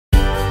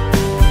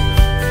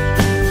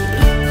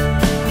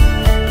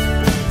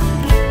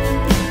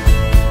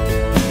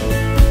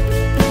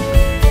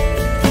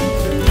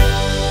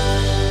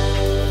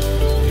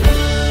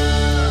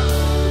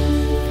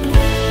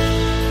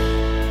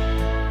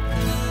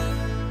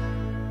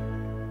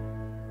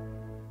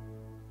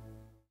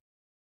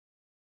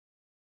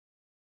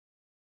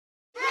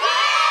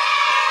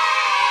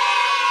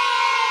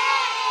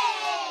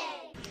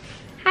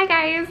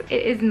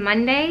It is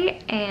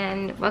Monday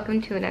and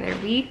welcome to another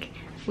week.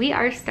 We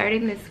are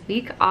starting this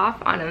week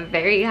off on a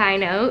very high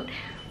note.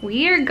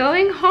 We are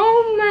going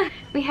home.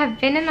 We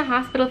have been in the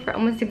hospital for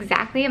almost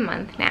exactly a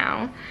month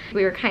now.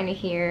 We were kind of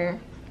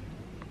here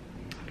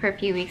for a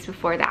few weeks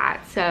before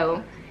that,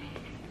 so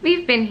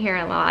we've been here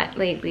a lot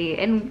lately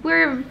and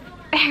we're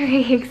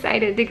very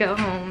excited to go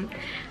home.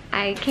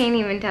 I can't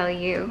even tell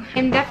you.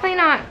 I'm definitely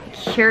not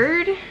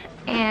cured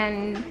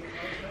and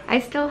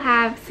I still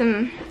have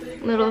some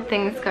little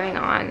things going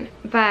on,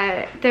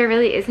 but there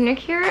really isn't a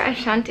cure. A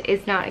shunt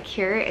is not a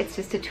cure, it's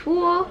just a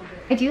tool.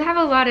 I do have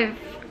a lot of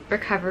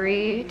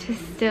recovery to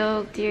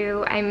still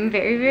do. I'm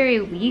very, very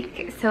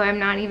weak, so I'm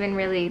not even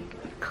really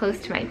close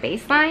to my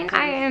baseline.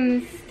 I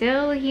am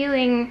still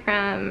healing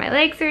from my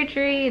leg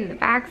surgery and the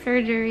back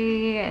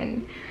surgery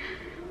and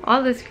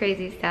all this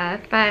crazy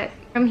stuff, but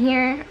from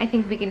here, I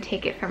think we can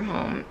take it from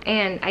home.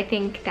 And I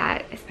think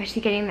that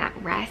especially getting that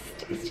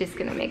rest is just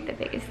gonna make the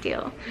biggest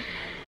deal.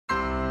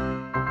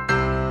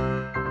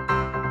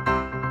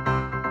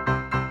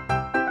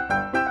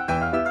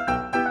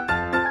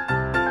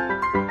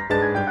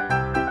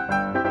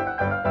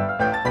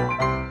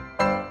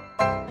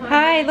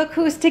 Hi, look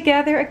who's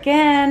together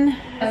again.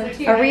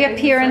 A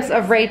reappearance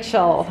of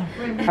Rachel.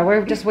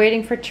 We're just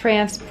waiting for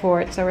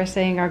transport, so we're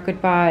saying our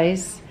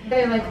goodbyes.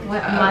 They're like,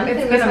 what, a month?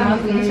 It's been a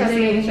month. We've been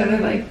seeing each other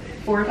like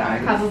 4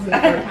 times. Probably 4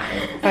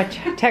 times. But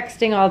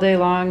texting all day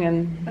long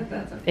and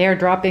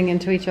airdropping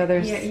into each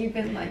other's. Yeah, you've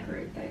been like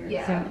right there.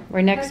 Yeah. So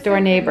we're next door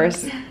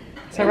neighbors.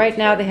 So right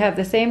now they have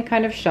the same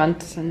kind of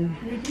shunts, and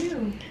We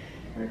do.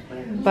 We're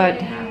twins.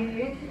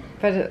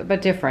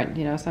 but different.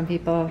 You know, some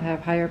people have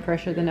higher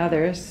pressure than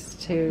others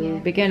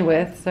to begin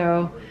with.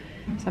 So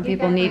some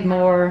people need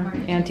more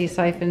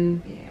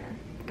anti-siphon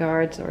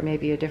guards or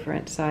maybe a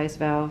different size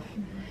valve.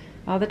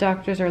 All the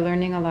doctors are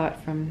learning a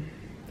lot from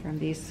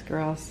these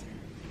girls.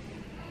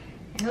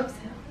 I hope so.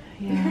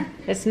 Yeah.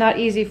 It's not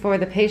easy for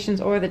the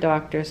patients or the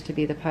doctors to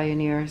be the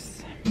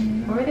pioneers.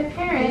 Or the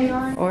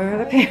parents. Or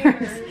the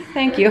parents.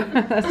 Thank you.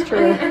 That's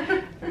true.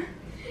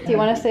 Do you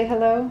want to say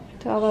hello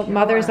to all the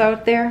mothers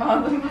out there?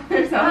 All the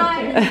mothers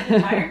out there.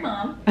 Hi,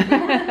 Mom.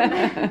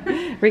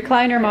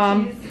 Recliner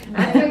mom.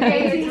 That's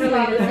okay. It's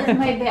related. This is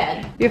my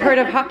bed. You've heard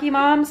of hockey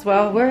moms?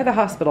 Well, we're the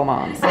hospital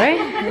moms,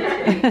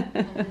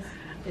 right?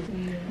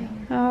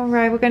 All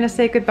right, we're going to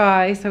say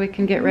goodbye so we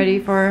can get ready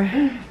for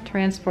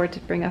transport to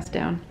bring us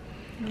down.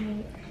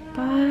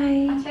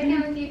 Bye. I'll check in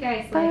with you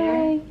guys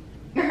Bye.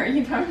 later. Are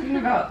you talking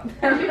about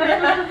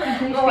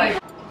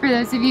For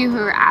those of you who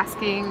were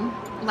asking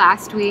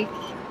last week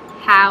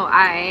how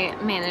I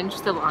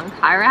managed the long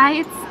car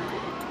rides,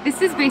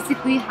 this is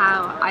basically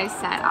how I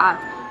set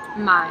up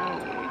my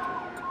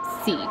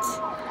seat.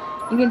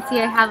 You can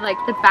see I have like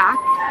the back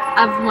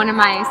of one of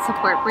my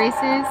support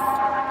braces,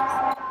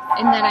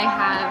 and then I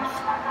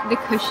have the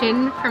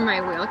cushion for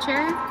my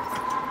wheelchair,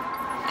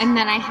 and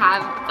then I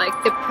have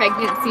like the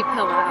pregnancy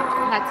pillow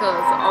that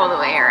goes all the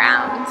way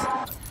around.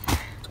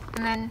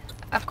 And then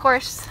of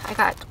course I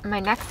got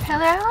my neck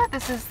pillow.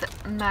 This is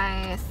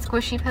my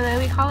squishy pillow,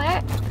 we call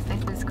it. It's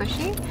nice and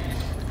squishy.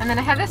 And then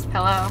I have this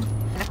pillow,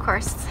 and of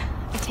course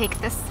I take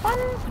this one,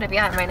 put it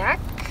behind my neck.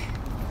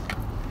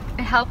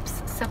 It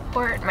helps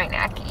support my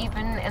neck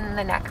even in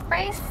the neck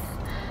brace.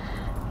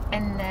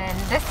 And then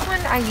this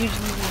one I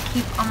usually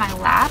keep on my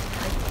lap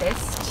like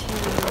this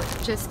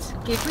to just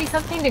give me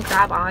something to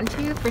grab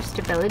onto for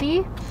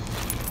stability.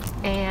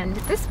 And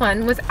this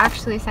one was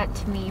actually sent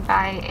to me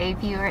by a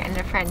viewer and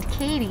a friend,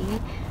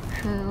 Katie,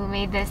 who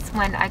made this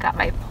when I got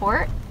my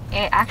port.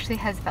 It actually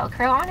has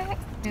Velcro on it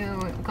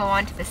to go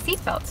onto the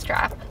seatbelt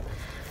strap.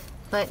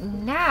 But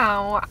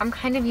now I'm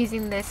kind of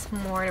using this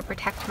more to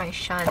protect my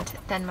shunt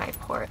than my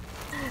port.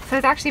 So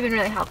it's actually been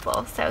really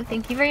helpful. So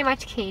thank you very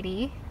much,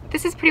 Katie.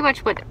 This is pretty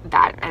much what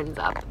that ends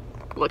up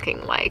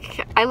looking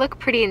like. I look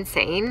pretty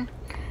insane,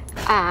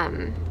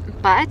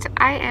 but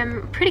I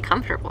am pretty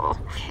comfortable.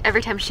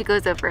 Every time she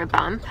goes over a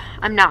bump,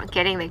 I'm not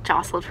getting like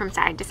jostled from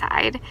side to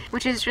side,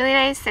 which is really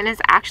nice and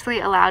has actually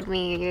allowed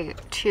me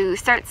to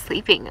start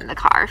sleeping in the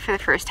car for the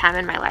first time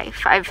in my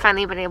life. I've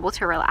finally been able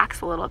to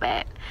relax a little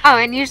bit. Oh,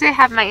 and usually I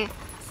have my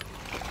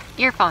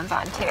earphones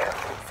on too,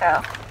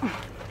 so.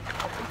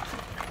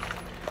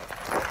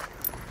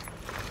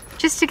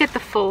 Just to get the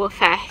full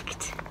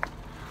effect.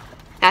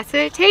 That's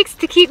what it takes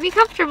to keep me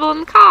comfortable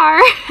in the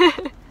car.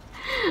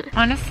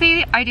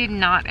 Honestly, I did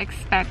not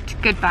expect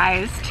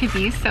goodbyes to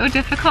be so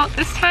difficult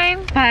this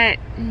time, but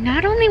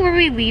not only were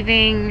we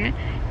leaving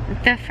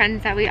the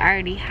friends that we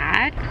already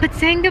had, but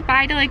saying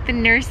goodbye to like the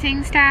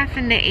nursing staff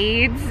and the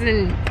aides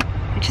and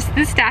just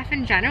the staff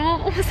in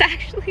general was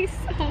actually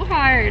so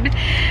hard.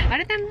 A lot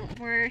of them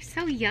were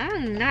so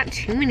young, not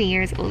too many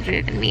years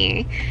older than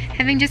me,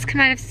 having just come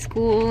out of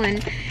school,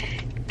 and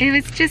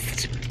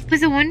it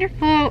was a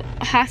wonderful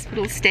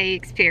hospital stay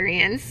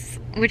experience,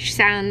 which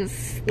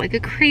sounds like a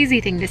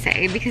crazy thing to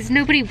say because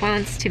nobody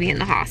wants to be in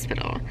the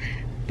hospital,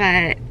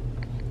 but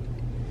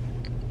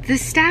the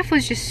staff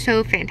was just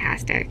so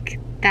fantastic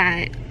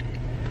that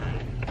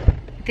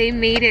they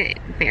made it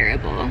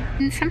bearable.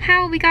 And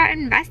somehow we got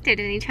invested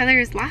in each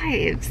other's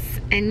lives,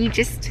 and you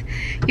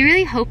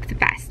really hope the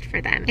best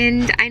for them.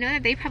 And I know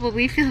that they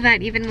probably feel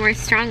that even more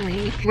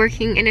strongly,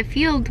 working in a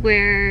field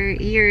where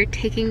you're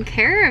taking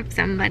care of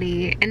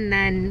somebody and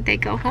then they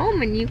go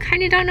home and you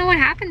kind of don't know what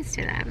happens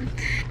to them.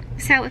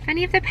 So if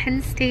any of the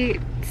Penn State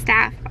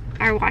staff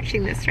are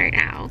watching this right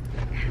now,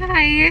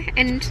 hi,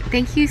 and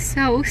thank you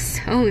so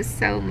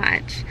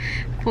much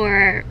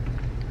for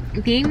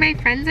being my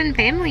friends and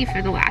family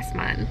for the last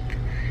month.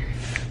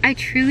 I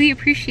truly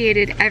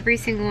appreciated every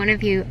single one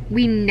of you.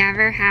 We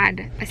never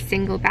had a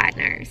single bad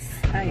nurse.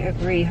 I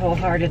agree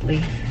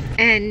wholeheartedly.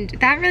 And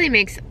that really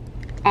makes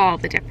all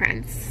the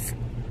difference.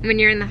 When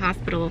you're in the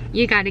hospital,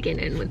 you gotta get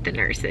in with the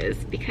nurses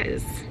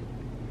because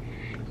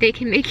they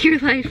can make your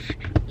life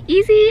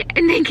easy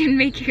and they can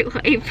make your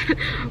life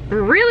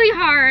really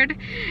hard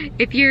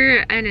if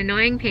you're an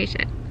annoying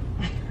patient.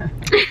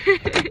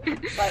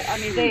 But I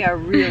mean, they are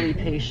really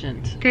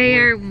patient. They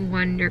are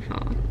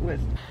wonderful.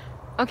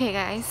 Okay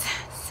guys,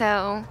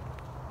 so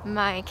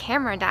my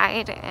camera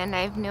died and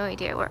I have no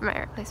idea where my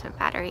replacement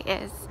battery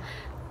is,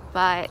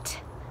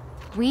 but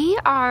we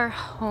are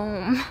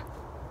home.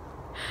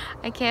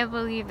 I can't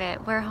believe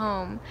it. We're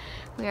home.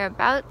 We are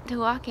about to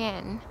walk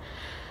in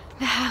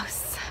the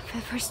house for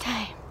the first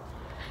time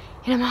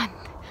in a month.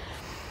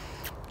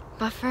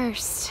 But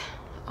first,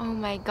 oh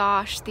my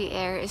gosh, the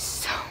air is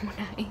so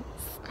nice.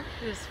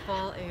 It is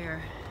fall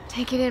air.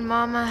 Take it in,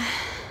 Mama.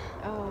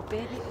 Oh,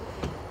 baby.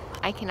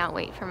 I cannot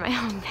wait for my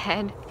own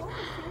bed.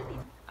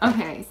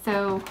 Okay,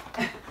 so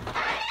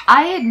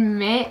I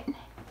admit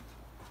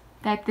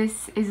that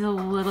this is a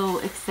little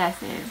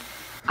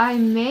excessive. I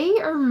may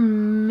or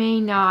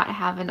may not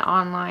have an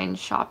online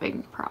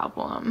shopping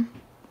problem.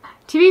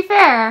 To be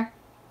fair,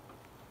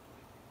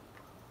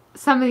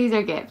 some of these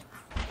are gifts.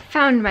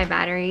 Found my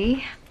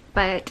battery,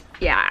 but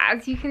yeah,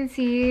 as you can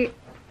see,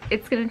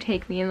 it's gonna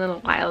take me a little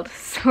while to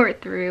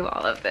sort through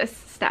all of this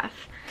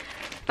stuff.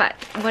 But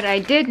what I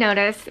did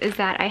notice is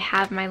that I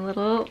have my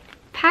little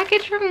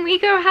package from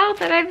Lego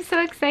Health and I'm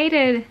so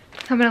excited.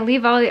 So I'm gonna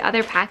leave all the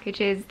other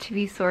packages to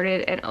be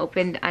sorted and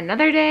opened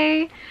another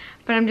day,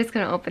 but I'm just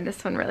gonna open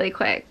this one really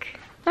quick.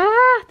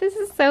 Ah, this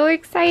is so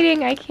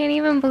exciting. I can't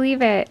even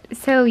believe it.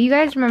 So you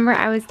guys remember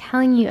I was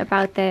telling you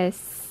about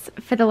this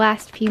for the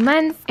last few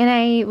months, and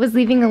I was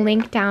leaving a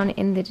link down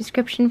in the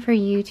description for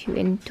you to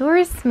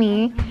endorse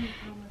me.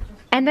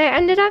 And I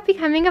ended up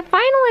becoming a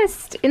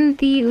finalist in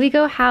the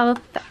Lego Health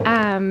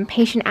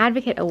Patient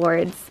Advocate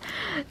Awards.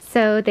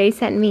 So they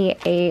sent me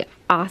a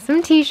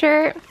awesome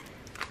t-shirt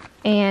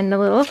and a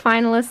little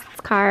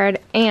finalist's card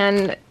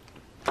and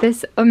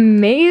this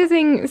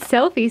amazing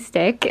selfie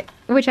stick,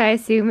 which I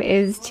assume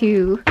is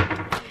to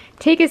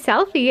take a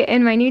selfie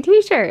in my new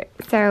t-shirt.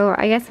 So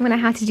I guess I'm gonna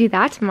have to do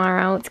that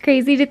tomorrow. It's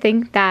crazy to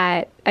think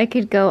that I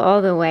could go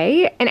all the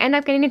way and end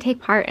up getting to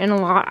take part in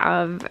a lot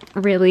of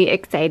really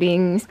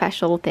exciting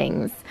special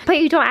things. But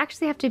you don't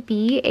actually have to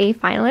be a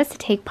finalist to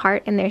take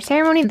part in their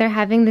ceremony. They're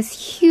having this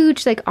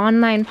huge like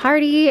online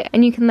party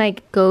and you can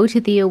like go to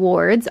the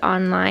awards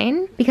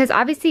online because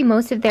obviously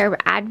most of their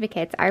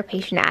advocates are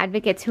patient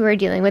advocates who are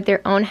dealing with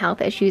their own health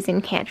issues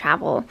and can't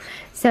travel.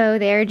 So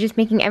they're just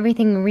making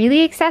everything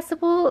really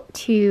accessible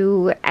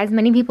to as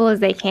many people as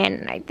they can.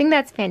 And I think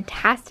that's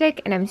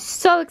fantastic and I'm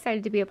so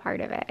excited to be a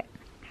part of it.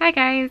 Hi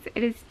guys,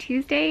 it is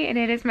Tuesday and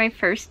it is my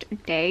first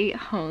day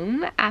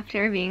home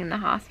after being in the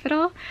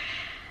hospital.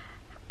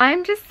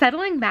 I'm just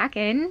settling back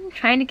in,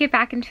 trying to get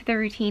back into the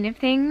routine of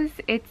things.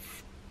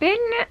 It's been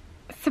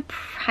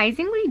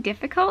surprisingly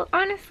difficult,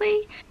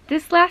 honestly.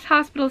 This last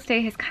hospital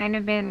stay has kind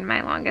of been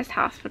my longest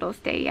hospital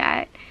stay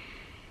yet.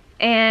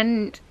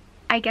 And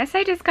I guess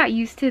I just got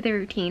used to the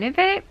routine of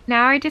it.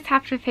 Now I just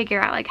have to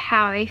figure out like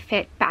how I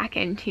fit back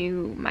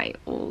into my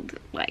old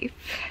life,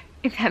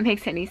 if that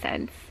makes any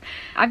sense.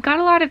 I've got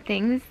a lot of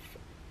things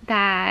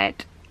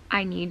that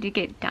I need to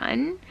get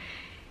done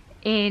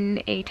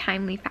in a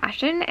timely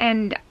fashion,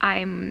 and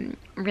I'm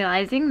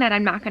realizing that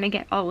I'm not going to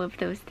get all of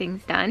those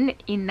things done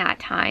in that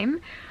time,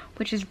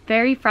 which is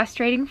very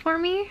frustrating for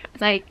me.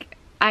 Like,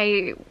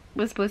 I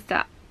was supposed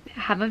to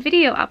have a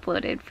video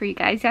uploaded for you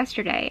guys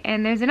yesterday,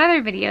 and there's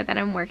another video that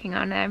I'm working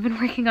on that I've been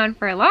working on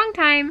for a long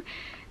time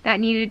that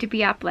needed to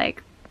be up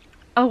like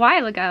a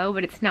while ago,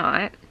 but it's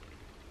not.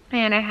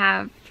 And I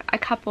have a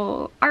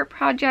couple art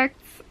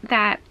projects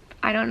that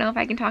I don't know if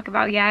I can talk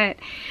about yet,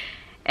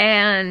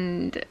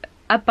 and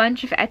a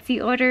bunch of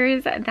Etsy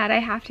orders that I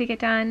have to get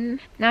done,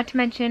 not to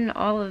mention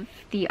all of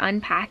the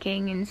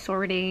unpacking and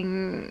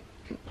sorting.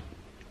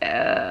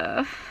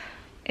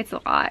 It's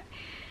a lot,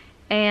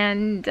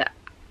 and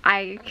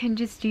I can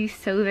just do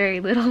so very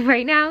little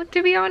right now,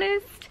 to be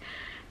honest.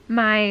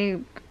 My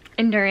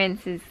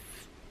endurance is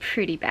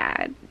pretty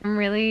bad. I'm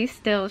really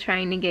still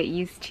trying to get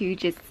used to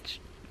just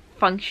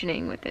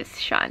functioning with this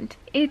shunt.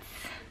 It's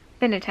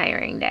been a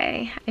tiring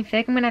day. I feel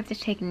like I'm gonna have to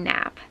take a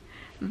nap,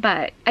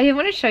 but I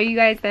want to show you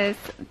guys this.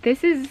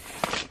 This is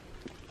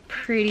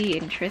pretty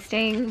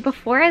interesting.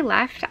 Before I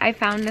left, I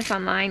found this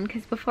online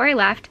because before I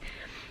left,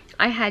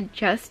 I had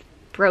just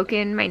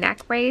broken my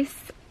neck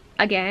brace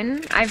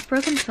again. I've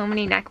broken so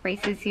many neck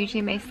braces usually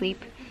in my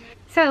sleep.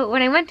 So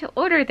when I went to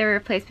order the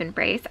replacement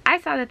brace,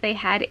 I saw that they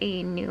had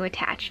a new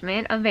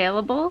attachment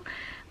available,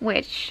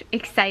 which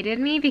excited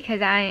me because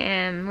I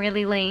am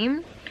really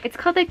lame. It's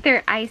called like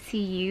their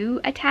ICU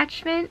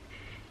attachment,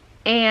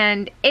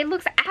 and it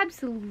looks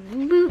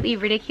absolutely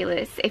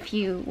ridiculous if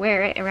you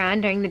wear it around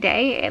during the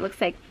day. It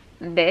looks like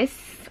this,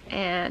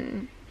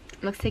 and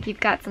it looks like you've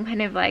got some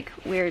kind of like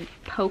weird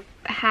Pope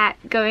hat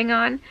going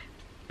on,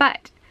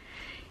 but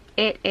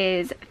it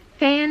is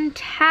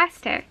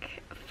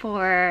fantastic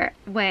for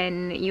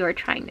when you're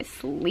trying to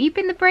sleep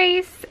in the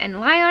brace and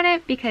lie on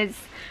it, because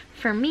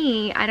for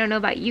me, I don't know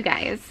about you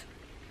guys,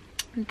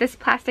 this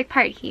plastic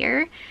part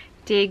here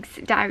digs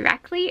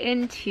directly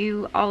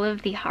into all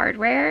of the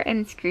hardware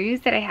and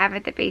screws that I have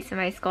at the base of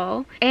my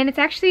skull, and it's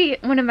actually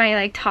one of my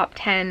like top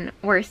 10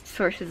 worst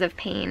sources of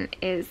pain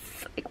is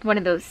like one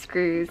of those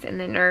screws and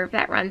the nerve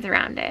that runs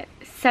around it.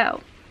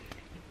 So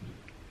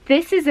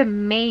this is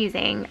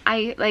amazing.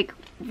 I like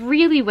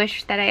really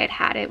wish that I had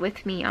had it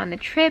with me on the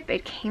trip.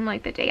 It came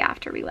like the day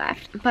after we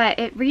left, but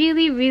it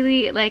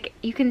really, like,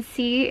 you can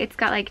see it's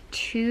got like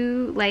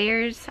 2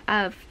 layers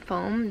of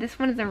foam. This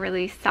one is a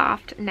really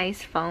soft,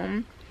 nice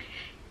foam.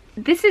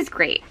 This is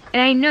great,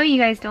 and I know you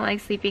guys don't like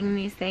sleeping in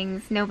these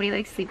things. Nobody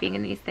likes sleeping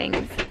in these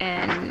things,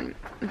 and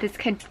this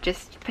could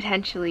just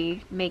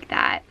potentially make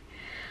that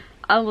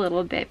a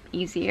little bit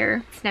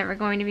easier. It's never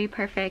going to be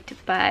perfect,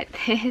 but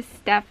this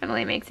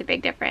definitely makes a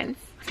big difference.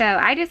 So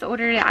I just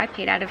ordered it. I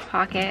paid out of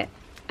pocket.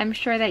 I'm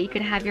sure that you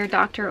can have your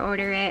doctor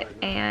order it,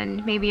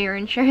 and maybe your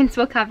insurance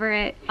will cover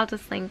it. I'll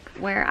just link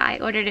where I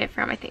ordered it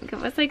from. I think it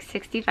was like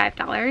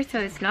 $65, so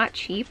it's not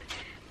cheap,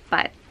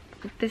 but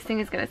this thing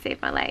is gonna save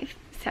my life.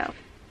 So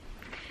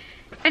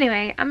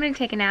anyway, I'm gonna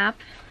take a nap.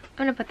 I'm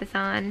gonna put this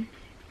on,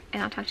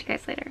 and I'll talk to you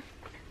guys later.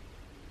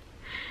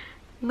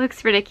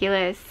 Looks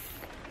ridiculous.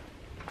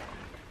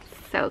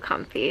 So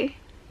comfy.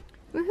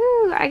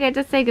 Woohoo! I get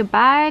to say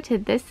goodbye to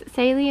this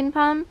saline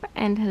pump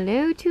and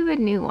hello to a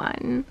new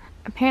one.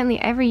 Apparently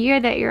every year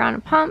that you're on a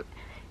pump,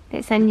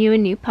 they send you a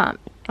new pump.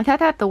 I thought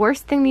that the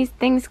worst thing these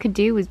things could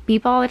do was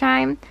beep all the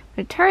time,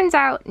 but it turns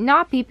out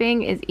not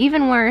beeping is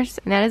even worse,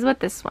 and that is what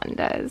this one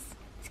does.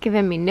 It's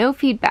giving me no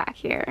feedback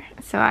here,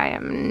 so I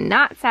am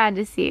not sad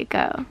to see it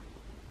go.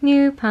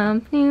 New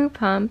pump, new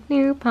pump,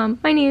 new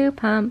pump, my new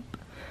pump.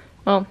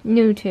 Well,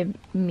 new to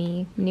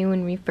me, new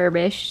and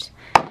refurbished.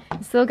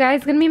 This little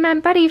guy's gonna be my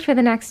buddy for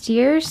the next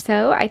year,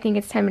 so I think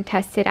it's time to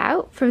test it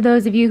out. For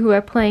those of you who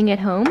are playing at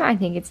home, I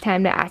think it's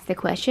time to ask the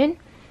question,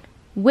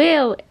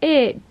 will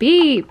it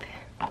beep?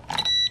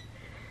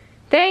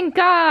 Thank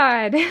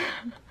God!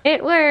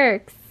 It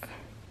works!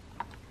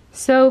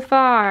 So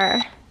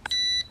far.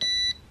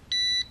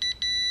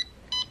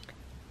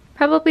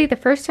 Probably the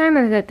first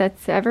time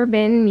that's ever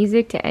been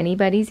music to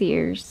anybody's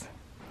ears.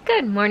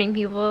 Good morning,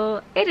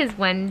 people. It is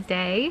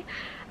Wednesday.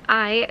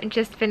 I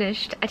just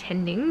finished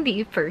attending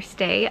the first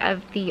day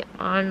of the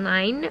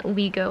online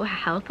WeGo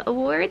Health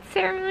Awards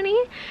ceremony,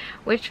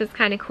 which was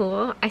kind of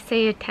cool. I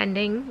say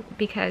attending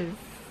because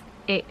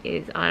it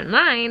is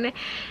online.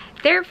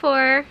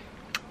 Therefore,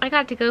 I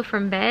got to go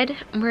from bed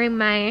wearing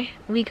my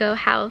WeGo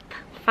Health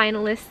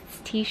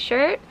finalists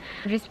t-shirt.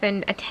 I've just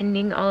been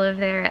attending all of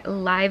their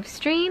live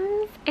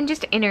streams and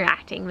just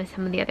interacting with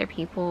some of the other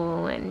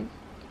people and,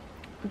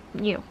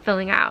 you know,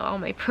 filling out all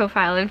my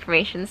profile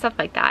information, stuff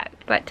like that.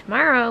 But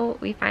tomorrow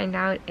we find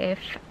out if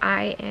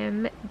I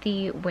am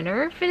the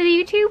winner for the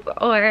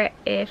YouTube or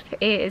if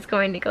it is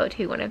going to go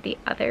to one of the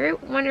other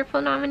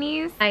wonderful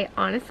nominees. I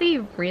honestly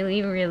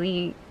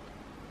really,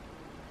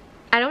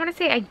 I don't want to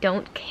say I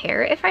don't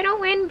care if I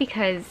don't win,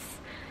 because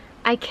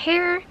I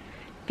care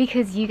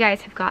because you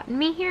guys have gotten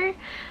me here,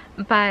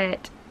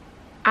 but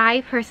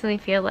I personally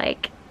feel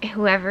like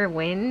whoever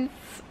wins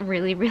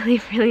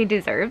really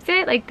deserves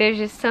it. Like, there's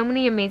just so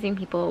many amazing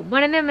people.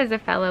 One of them is a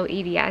fellow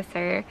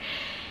EDSer,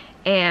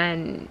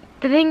 and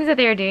the things that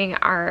they're doing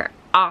are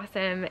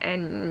awesome,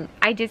 and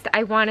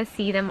I want to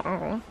see them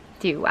all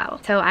do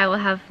well. So I will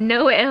have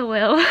no ill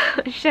will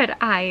should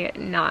I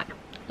not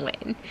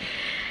win.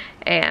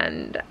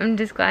 And I'm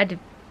just glad to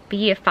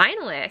be a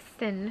finalist,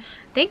 and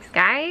thanks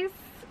guys.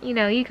 You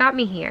know, you got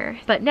me here.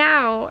 But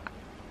now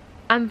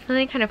I'm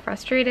feeling kind of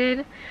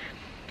frustrated.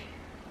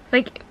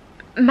 Like,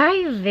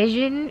 my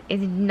vision is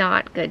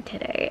not good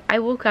today. I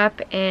woke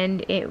up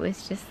and it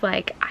was just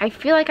like, I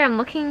feel like I'm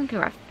looking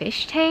through a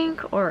fish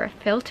tank or a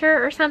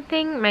filter or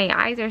something. My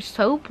eyes are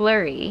so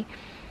blurry.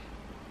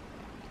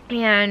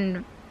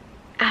 And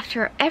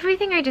after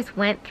everything I just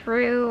went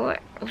through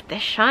with the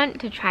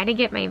shunt to try to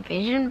get my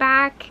vision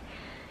back,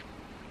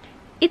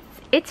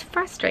 it's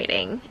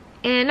frustrating.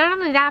 And not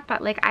only that,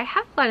 but like, I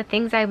have a lot of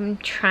things I'm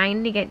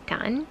trying to get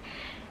done.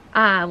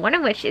 One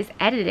of which is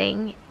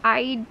editing.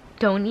 I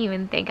don't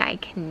even think I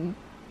can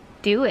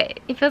do it.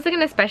 It feels like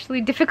an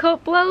especially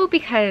difficult blow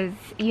because,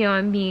 you know,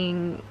 I'm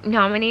being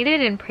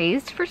nominated and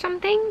praised for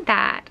something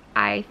that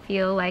I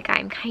feel like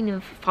I'm kind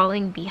of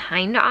falling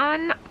behind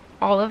on.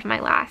 All of my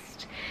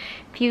last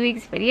few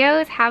weeks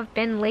videos have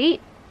been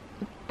late,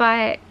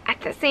 but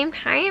at the same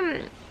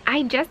time,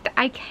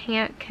 I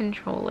can't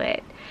control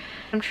it.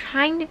 I'm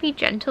trying to be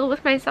gentle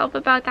with myself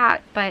about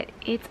that, but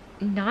it's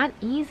not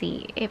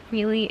easy. It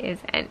really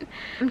isn't.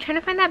 I'm trying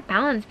to find that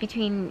balance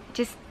between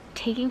just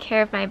taking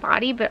care of my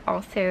body but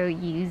also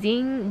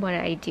using what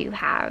I do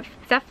have.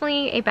 It's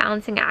definitely a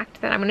balancing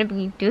act that I'm going to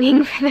be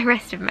doing for the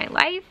rest of my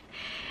life,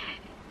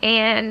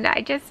 and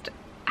I just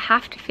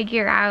have to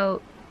figure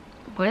out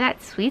where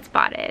that sweet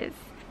spot is.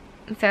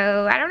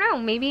 So I don't know,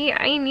 maybe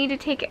I need to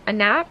take a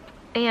nap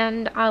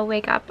and I'll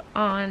wake up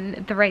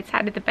on the right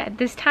side of the bed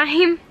this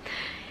time.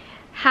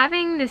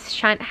 Having this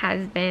shunt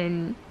has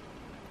been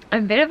a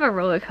bit of a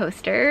roller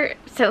coaster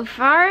so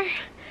far.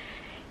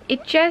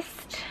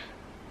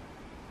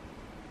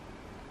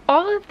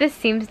 All of this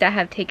seems to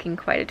have taken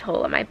quite a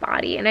toll on my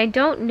body, and I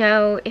don't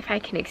know if I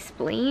can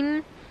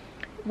explain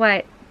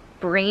what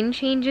brain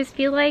changes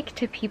feel like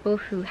to people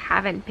who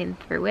haven't been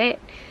through it,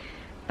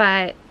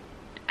 but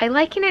I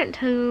liken it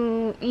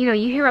to, you know,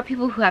 you hear about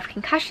people who have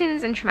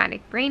concussions and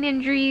traumatic brain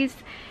injuries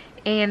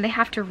and they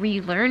have to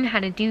relearn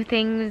how to do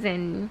things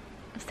and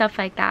stuff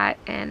like that,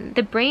 and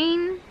the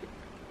brain,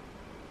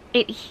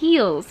 it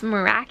heals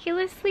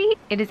miraculously.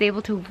 It is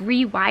able to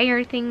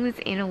rewire things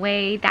in a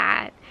way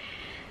that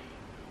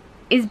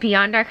is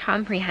beyond our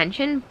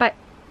comprehension, but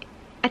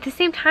at the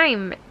same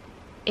time,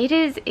 it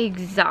is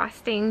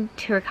exhausting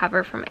to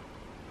recover from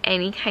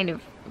any kind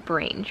of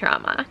brain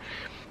trauma.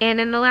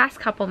 And in the last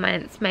couple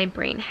months, my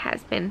brain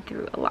has been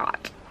through a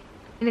lot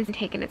and it's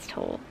taken its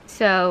toll.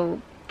 So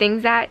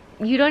things that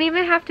you don't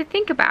even have to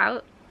think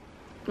about,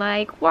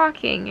 like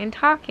walking and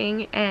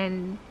talking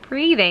and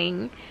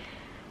breathing,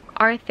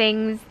 are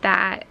things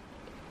that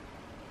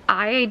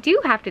I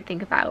do have to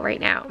think about right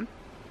now,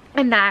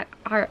 and that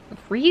are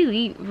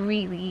really,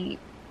 really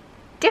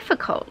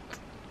difficult.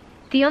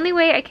 The only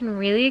way I can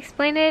really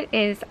explain it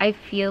is I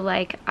feel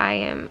like I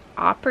am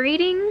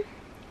operating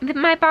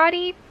my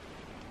body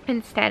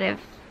instead of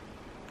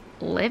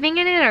living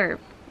in it or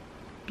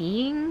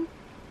being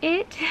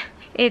it.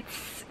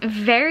 It's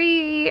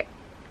very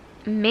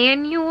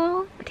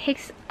manual. It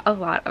takes a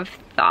lot of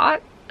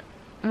thought.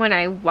 When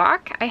I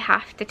walk, I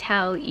have to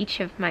tell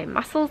each of my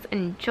muscles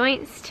and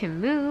joints to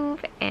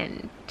move,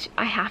 and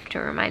I have to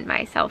remind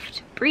myself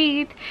to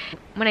breathe.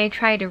 When I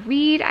try to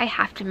read, I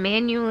have to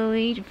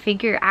manually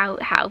figure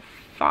out how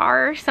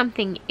far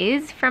something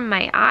is from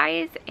my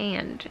eyes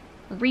and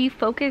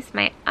refocus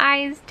my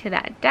eyes to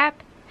that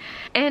depth.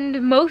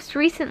 And most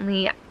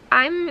recently,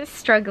 I'm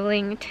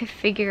struggling to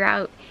figure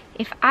out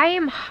if I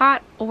am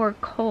hot or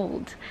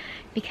cold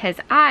because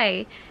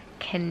I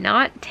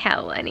cannot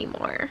tell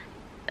anymore.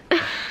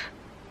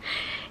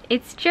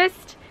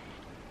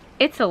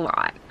 It's a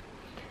lot.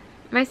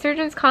 My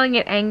surgeon's calling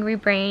it angry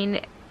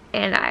brain,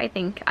 and I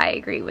think I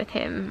agree with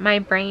him. My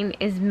brain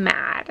is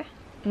mad.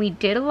 We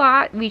did a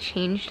lot, we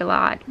changed a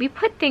lot, we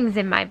put things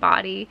in my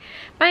body.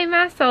 My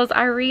mast cells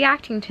are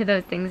reacting to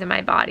those things in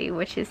my body,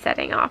 which is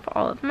setting off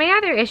all of my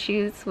other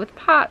issues with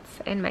POTS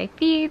and my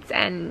feeds,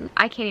 and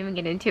I can't even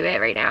get into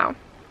it right now.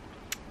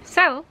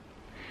 So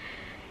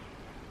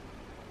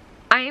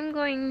I am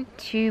going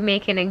to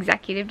make an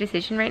executive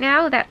decision right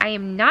now that I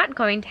am not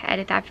going to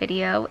edit that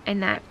video,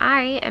 and that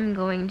I am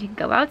going to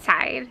go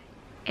outside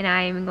and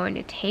I am going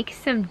to take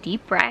some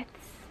deep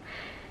breaths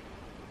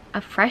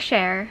of fresh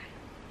air,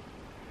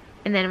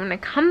 and then I'm going to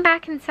come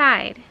back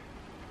inside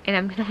and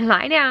I'm going to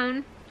lie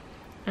down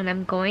and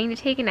I'm going to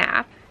take a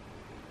nap,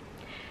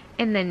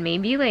 and then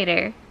maybe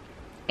later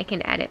I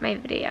can edit my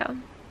video.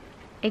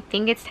 I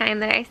think it's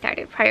time that I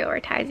started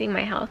prioritizing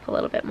my health a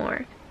little bit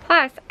more.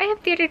 Plus, I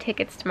have theater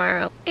tickets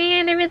tomorrow,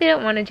 and I really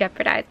don't want to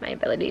jeopardize my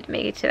ability to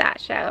make it to that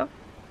show.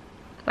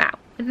 Wow.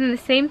 Within the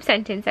same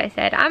sentence, I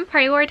said, I'm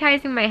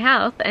prioritizing my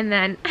health, and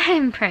then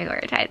I'm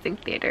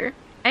prioritizing theater.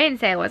 I didn't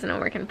say I wasn't a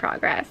work in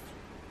progress.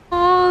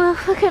 Oh,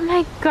 look at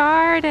my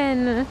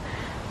garden.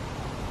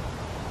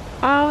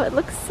 Oh, it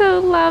looks so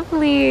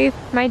lovely.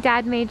 My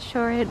dad made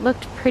sure it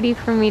looked pretty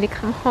for me to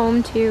come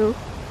home to.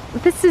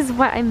 This is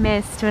what I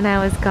missed when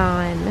I was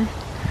gone.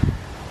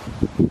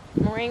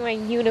 I'm wearing my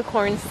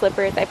unicorn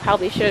slippers. I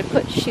probably should have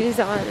put shoes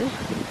on.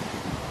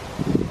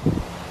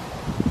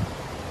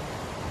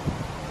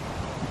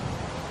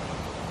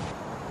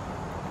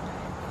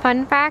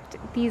 Fun fact,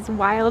 these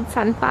wild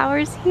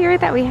sunflowers here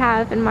that we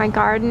have in my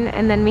garden,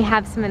 and then we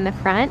have some in the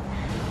front,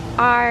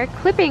 are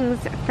clippings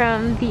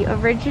from the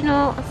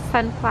original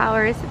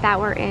sunflowers that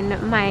were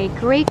in my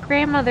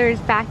great-grandmother's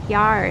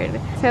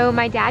backyard. So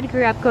my dad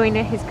grew up going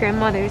to his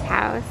grandmother's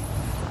house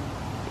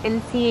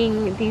and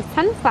seeing these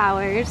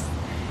sunflowers,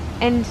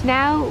 and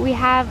now we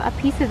have a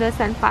piece of those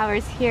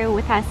sunflowers here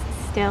with us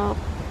still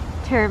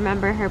to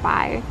remember her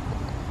by.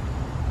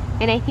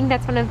 And I think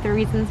that's one of the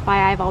reasons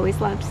why I've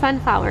always loved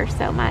sunflowers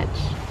so much.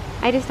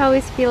 I just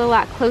always feel a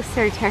lot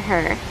closer to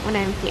her when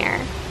I'm here.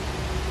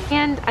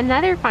 And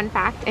another fun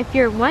fact, if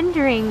you're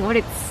wondering what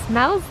it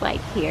smells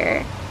like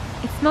here,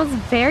 it smells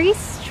very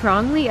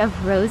strongly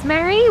of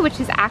rosemary,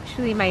 which is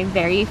actually my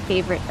very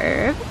favorite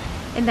herb.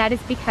 And that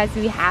is because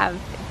we have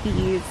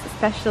these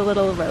special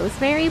little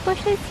rosemary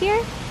bushes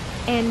here.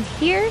 And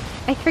here,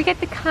 I forget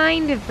the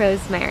kind of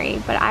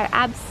rosemary, but I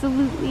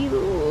absolutely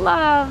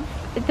love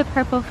the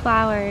purple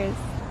flowers.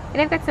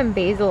 And I've got some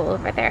basil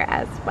over there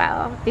as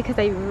well because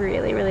I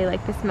really, really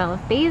like the smell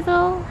of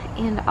basil,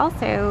 and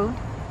also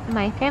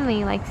my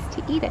family likes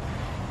to eat it.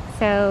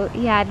 So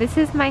yeah, this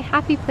is my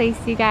happy place,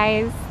 you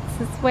guys.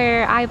 This is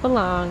where I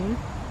belong.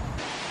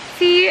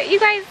 See, you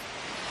guys,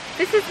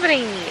 this is what I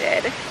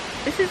needed.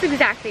 This is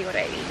exactly what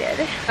I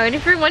needed. And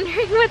if you're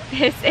wondering what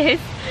this is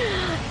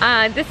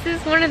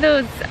one of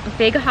those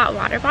big hot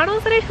water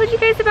bottles that I told you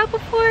guys about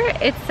before.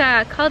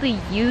 It's called a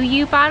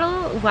UU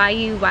bottle,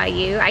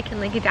 YU. I can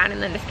link it down in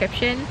the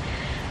description.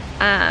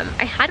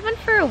 I had one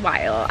for a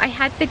while. I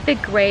had the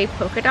gray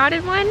polka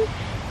dotted one,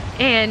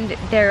 and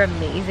they're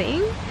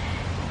amazing.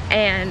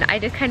 And I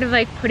just kind of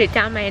like put it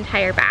down my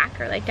entire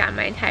back or like down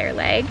my entire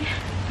leg.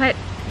 But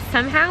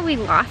somehow we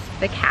lost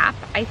the cap.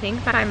 I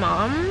think my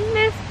mom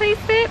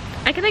misplaced it.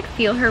 I can like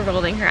feel her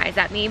rolling her eyes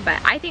at me,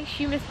 but I think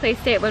she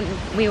misplaced it when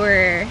we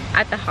were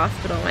at the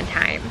hospital one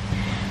time.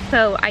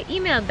 So I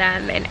emailed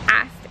them and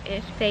asked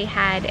if they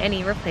had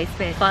any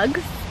replacement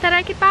plugs that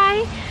I could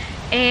buy.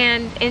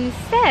 And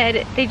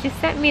instead, they just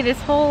sent me this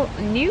whole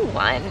new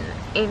one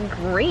in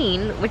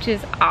green, which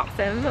is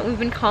awesome. We've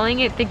been calling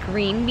it the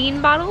green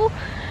bean bottle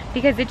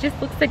because it just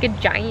looks like a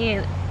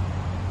giant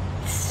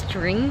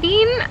string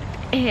bean,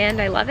 and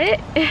I love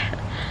it.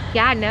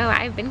 Yeah, no,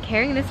 I've been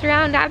carrying this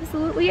around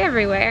absolutely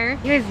everywhere.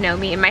 You guys know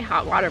me and my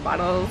hot water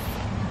bottles.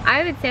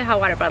 I would say hot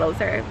water bottles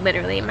are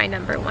literally my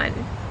 #1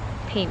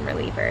 pain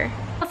reliever.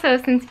 Also,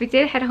 since we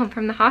did head home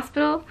from the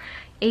hospital,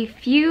 a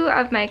few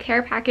of my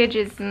care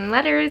packages and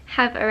letters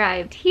have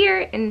arrived here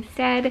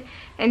instead,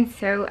 and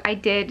so I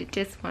did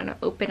just want to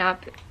open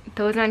up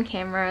those on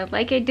camera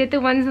like I did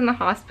the ones in the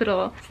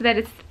hospital so that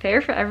it's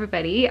fair for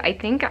everybody. I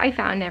think I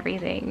found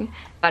everything,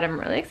 but I'm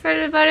really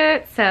excited about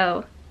it,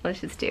 so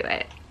let's just do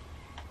it.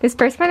 This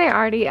first one I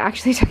already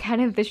actually took out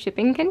of the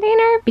shipping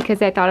container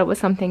because I thought it was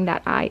something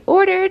that I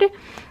ordered,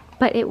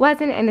 but it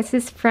wasn't, and this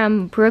is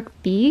from Brooke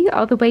B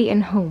all the way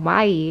in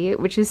Hawaii,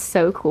 which is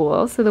so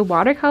cool. So the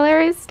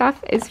watercolor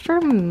stuff is for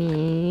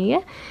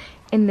me,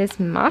 and this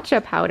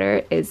matcha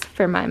powder is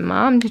for my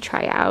mom to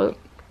try out,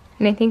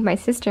 and I think my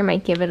sister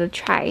might give it a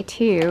try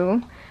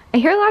too. I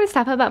hear a lot of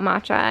stuff about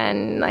matcha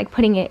and like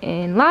putting it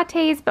in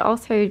lattes, but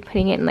also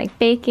putting it in like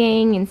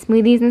baking and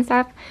smoothies and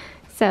stuff.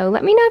 So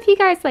let me know if you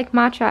guys like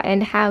matcha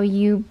and how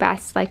you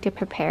best like to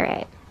prepare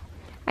it.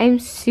 I'm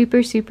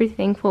super, super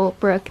thankful,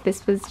 Brooke.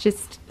 This was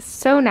just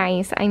so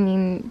nice. I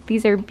mean,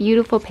 these are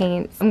beautiful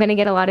paints. I'm gonna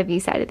get a lot of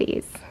use out of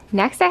these.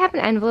 Next, I have an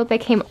envelope that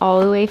came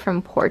all the way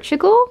from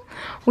Portugal,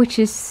 which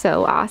is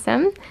so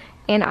awesome.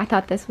 And I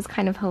thought this was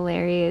kind of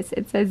hilarious.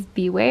 It says,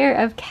 "Beware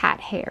of cat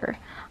hair"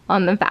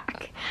 on the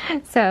back.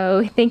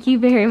 So thank you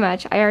very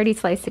much. I already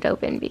sliced it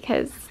open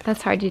because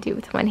that's hard to do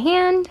with one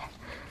hand.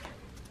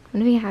 What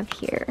do we have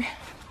here?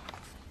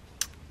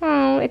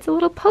 Oh, it's a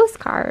little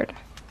postcard.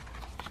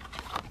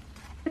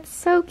 It's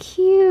so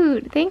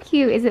cute. Thank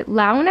you. Is it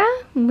Luna?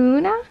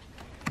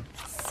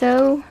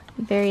 So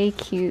very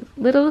cute.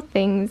 Little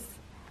things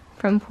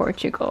from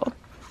Portugal.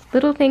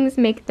 Little things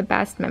make the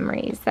best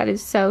memories. That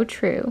is so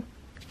true.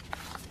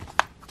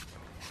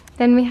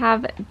 Then we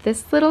have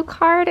this little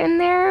card in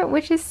there,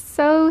 which is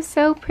so,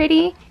 so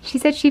pretty. She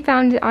said she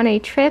found it on a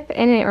trip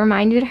and it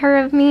reminded her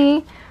of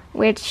me,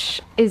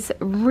 which is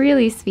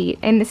really sweet,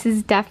 and this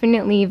is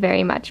definitely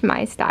very much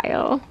my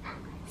style.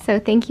 So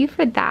thank you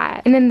for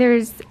that. And then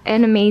there's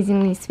an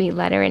amazingly sweet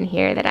letter in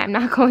here that I'm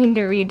not going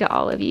to read to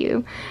all of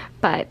you,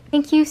 but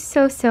thank you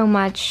so, so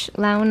much,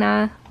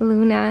 Luna.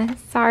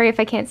 Sorry if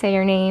I can't say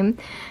your name.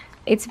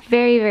 It's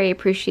very, very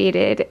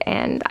appreciated,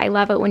 and I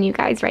love it when you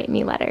guys write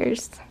me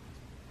letters.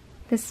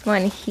 This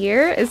one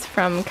here is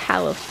from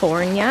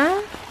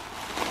California.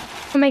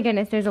 Oh my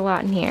goodness, there's a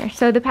lot in here.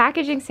 So the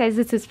packaging says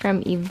this is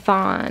from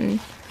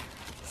Yvonne.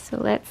 So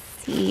let's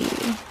see.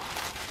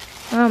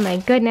 Oh my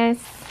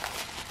goodness.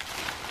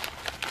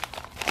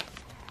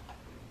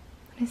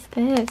 What is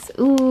this?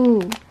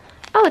 Ooh.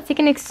 Oh, it's like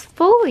an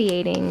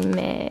exfoliating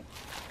mitt.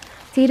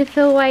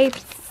 Cetaphil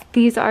wipes.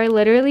 These are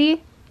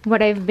literally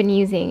what I've been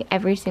using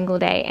every single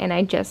day, and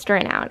I just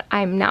ran out.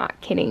 I'm not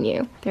kidding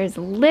you. There's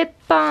lip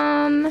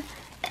balm.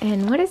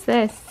 And what is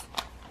this?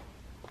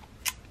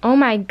 Oh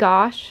my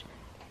gosh.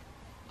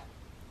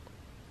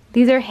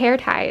 These are hair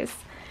ties.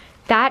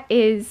 That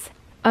is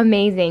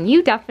amazing.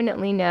 You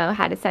definitely know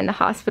how to send a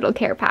hospital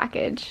care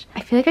package.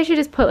 I feel like I should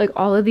just put like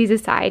all of these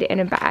aside in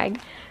a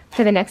bag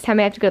for the next time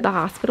I have to go to the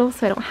hospital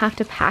so I don't have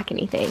to pack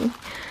anything.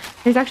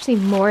 There's actually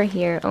more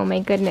here. Oh my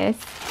goodness.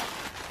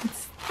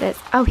 What's this?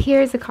 Oh,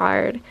 here's a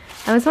card.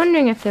 I was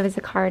wondering if there was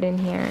a card in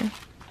here.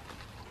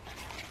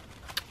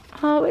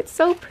 Oh, it's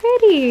so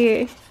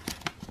pretty.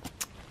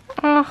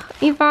 Oh,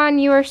 Yvonne,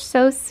 you are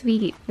so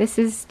sweet. This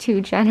is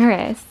too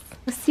generous.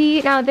 See,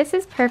 now this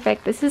is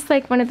perfect. This is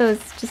like one of those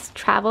just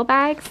travel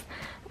bags.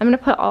 I'm gonna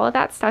put all of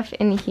that stuff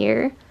in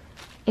here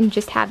and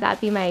just have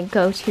that be my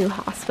go-to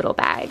hospital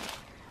bag.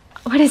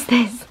 What is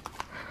this?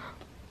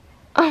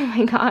 Oh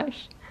my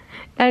gosh.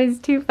 That is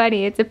too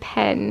funny. It's a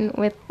pen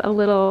with a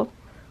little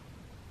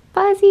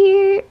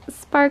fuzzy,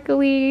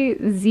 sparkly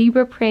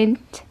zebra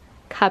print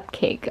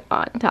cupcake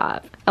on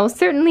top. I will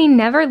certainly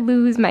never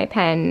lose my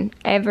pen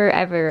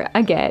ever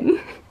again.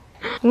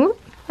 Ooh,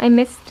 I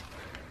missed.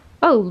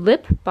 Oh,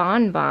 lip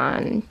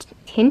bonbon.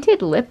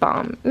 Tinted lip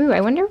balm. Ooh,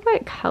 I wonder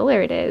what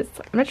color it is.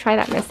 I'm gonna try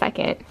that in a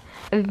second.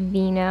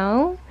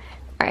 Vino.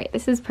 Alright,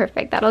 this is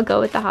perfect. That'll go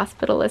with the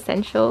hospital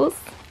essentials.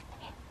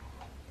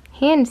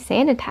 Hand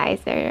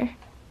sanitizer.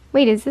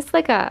 Wait, is this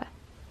like a...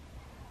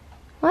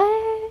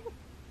 what?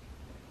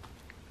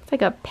 It's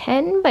like a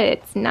pen, but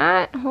it's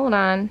not. Hold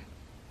on.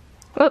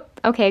 Oh,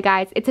 okay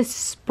guys, it's a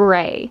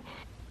spray.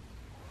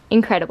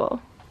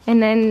 Incredible.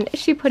 And then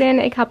she put in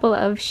a couple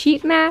of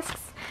sheet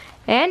masks,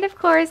 and of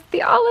course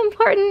the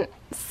all-important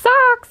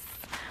socks,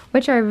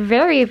 which are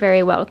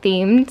very well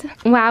themed.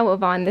 Wow,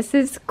 Yvonne, this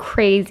is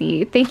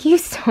crazy. Thank you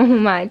so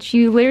much.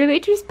 You literally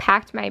just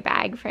packed my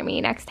bag for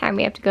me next time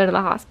we have to go to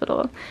the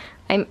hospital.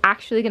 I'm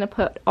actually gonna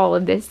put all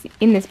of this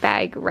in this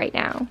bag right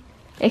now,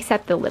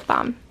 except the lip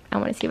balm. I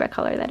wanna see what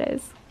color that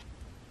is.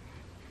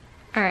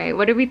 All right,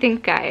 what do we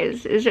think,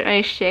 guys? Is it a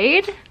nice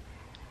shade? It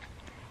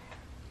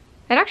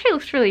actually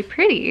looks really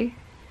pretty.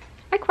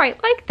 I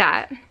quite like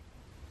that.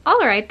 All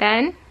right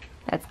then,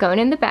 that's going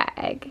in the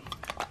bag,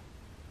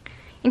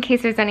 in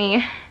case there's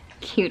any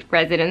cute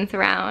residents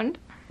around.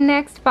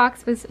 Next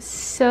box was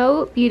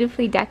so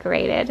beautifully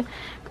decorated,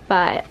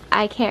 but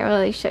I can't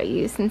really show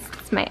you since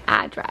it's my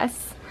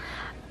address.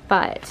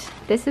 But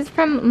this is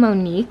from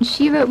Monique.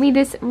 She wrote me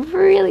this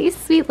really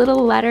sweet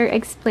little letter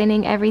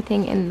explaining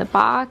everything in the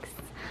box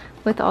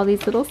with all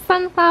these little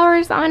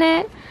sunflowers on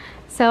it.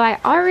 So I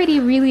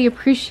already really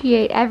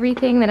appreciate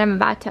everything that I'm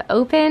about to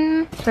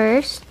open.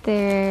 First,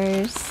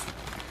 there's...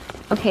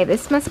 okay,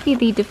 this must be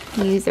the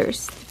diffuser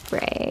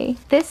spray.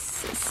 This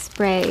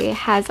spray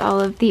has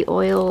all of the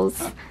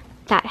oils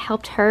that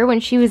helped her when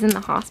she was in the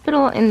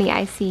hospital in the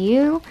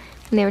ICU,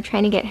 and they were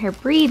trying to get her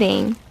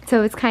breathing.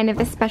 So it's kind of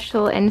a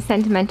special and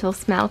sentimental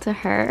smell to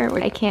her.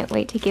 I can't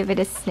wait to give it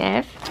a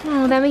sniff.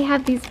 Oh, then we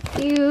have these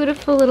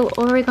beautiful little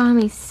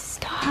origami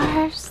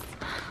stars.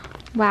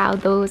 Wow,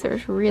 those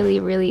are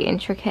really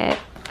intricate.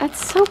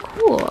 That's so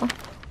cool.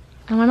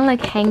 I want to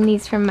like hang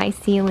these from my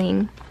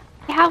ceiling.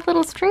 They have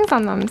little strings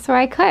on them, so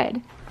I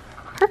could.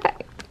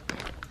 Perfect.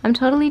 I'm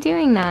totally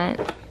doing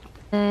that.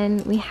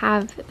 And we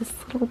have this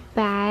little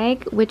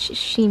bag, which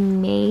she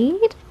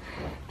made.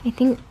 I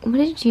think, what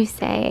did you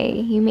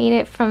say? You made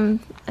it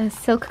from a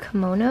silk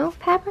kimono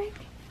fabric?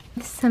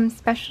 Some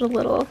special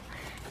little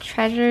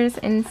treasures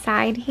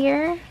inside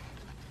here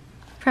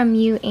from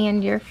you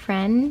and your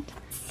friend.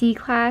 Sea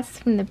class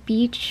from the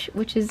beach,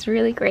 which is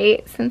really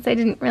great since I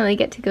didn't really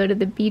get to go to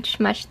the beach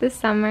much this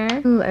summer.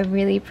 Ooh, a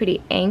really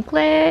pretty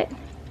anklet, a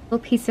little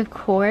piece of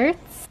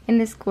quartz, and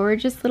this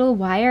gorgeous little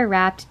wire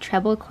wrapped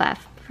treble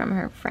clef from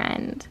her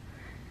friend.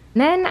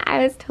 And then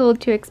I was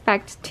told to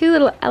expect 2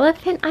 little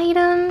elephant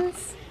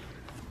items.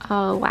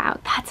 Oh wow,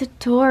 that's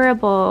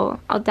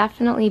adorable. I'll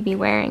definitely be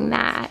wearing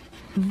that.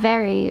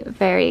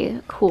 Very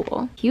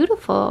cool.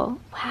 Beautiful.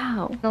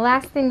 Wow. The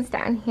last things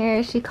down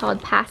here she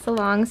called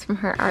pass-alongs from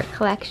her art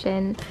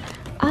collection.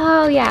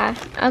 Oh yeah,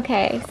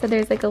 okay. So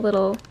there's like a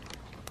little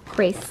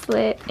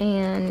bracelet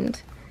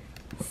and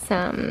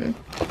some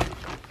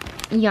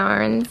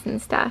yarns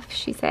and stuff.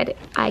 She said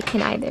I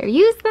can either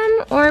use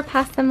them or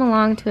pass them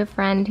along to a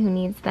friend who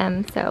needs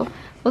them. So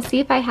we'll see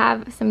if I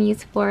have some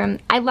use for them.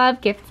 I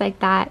love gifts like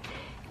that.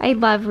 I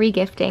love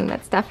regifting.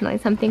 That's definitely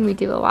something we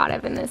do a lot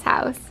of in this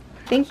house.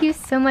 Thank you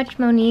so much,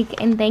 Monique,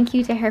 and thank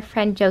you to her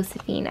friend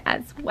Josephine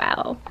as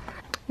well.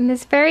 And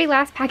this very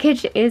last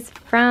package is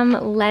from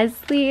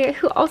Leslie,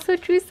 who also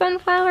drew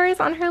sunflowers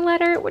on her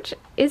letter, which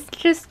is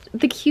just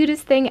the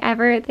cutest thing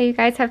ever. That you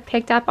guys have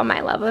picked up on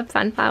my love of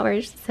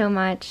sunflowers so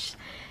much.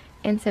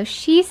 And so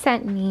she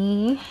sent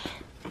me,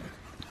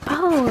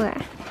 oh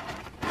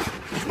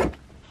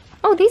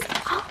these,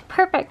 oh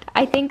perfect.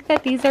 I think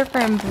that these are for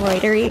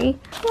embroidery.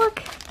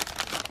 Look.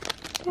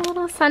 They're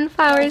little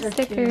sunflower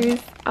stickers.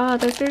 Oh,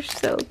 those are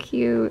so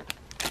cute.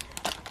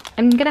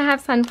 I'm gonna have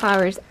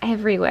sunflowers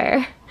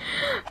everywhere.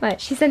 But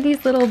she sent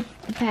these little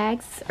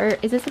bags, or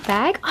is this a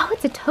bag? Oh,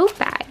 it's a tote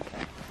bag.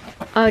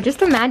 Oh,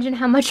 just imagine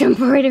how much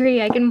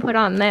embroidery I can put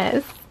on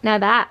this. Now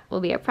that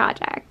will be a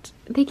project.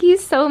 Thank you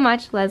so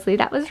much, Leslie.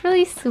 That was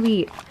really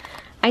sweet.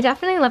 I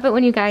definitely love it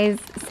when you guys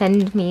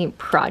send me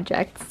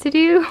projects to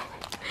do,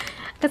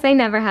 because I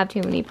never have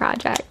too many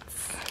projects.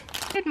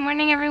 Good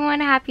morning,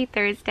 everyone. Happy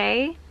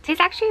Thursday. Today's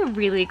actually a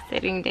really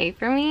exciting day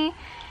for me.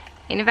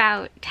 In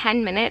about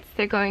 10 minutes,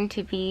 they're going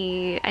to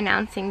be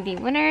announcing the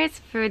winners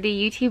for the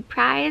YouTube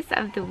prize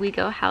of the We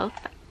Go Health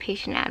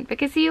Patient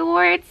Advocacy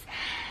Awards.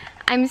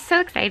 I'm so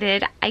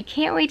excited. I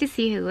can't wait to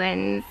see who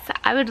wins.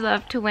 I would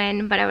love to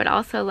win, but I would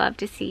also love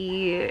to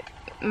see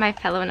my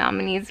fellow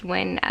nominees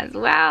win as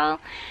well.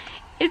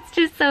 It's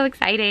just so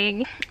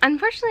exciting.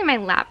 Unfortunately, my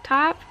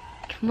laptop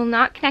will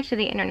not connect to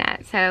the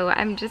internet, so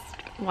I'm just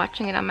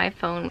watching it on my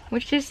phone,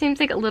 which just seems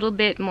like a little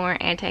bit more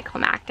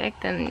anticlimactic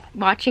than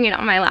watching it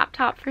on my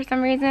laptop for some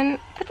reason,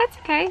 but that's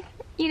okay.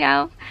 You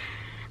know,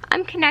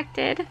 I'm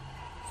connected,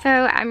 so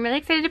I'm really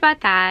excited about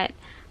that.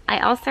 I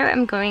also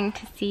am going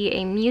to see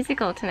a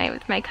musical tonight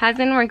with my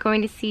cousin. We're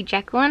going to see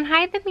Jekyll and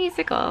Hyde the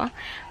musical,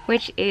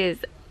 which is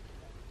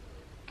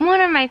one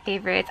of my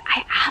favorites.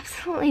 I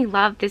absolutely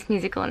love this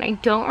musical, and I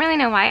don't really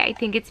know why. I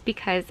think it's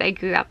because I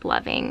grew up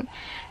loving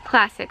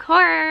classic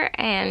horror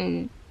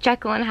and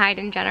Jekyll and Hyde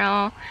in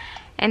general.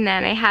 And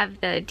then I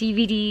have the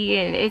DVD,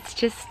 and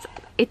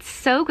it's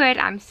so good.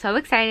 I'm so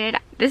excited.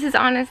 This has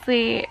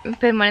honestly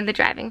been one of the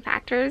driving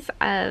factors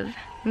of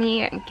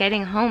me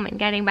getting home and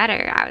getting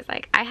better. I was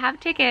like, I have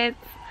tickets.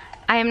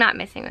 I am not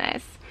missing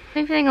this.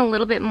 I'm feeling a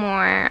little bit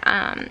more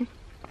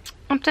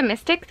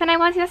optimistic than I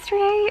was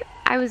yesterday.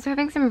 I was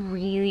having some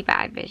really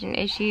bad vision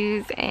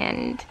issues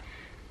and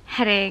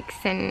headaches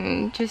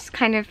and just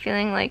kind of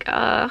feeling like,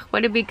 what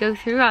did we go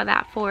through all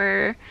that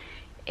for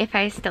if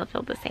I still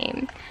feel the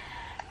same?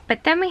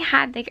 But then we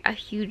had like a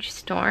huge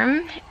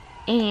storm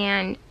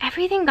and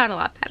everything got a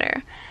lot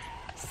better.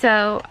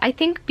 So I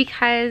think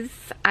because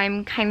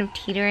I'm kind of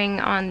teetering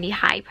on the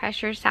high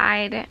pressure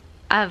side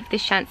of the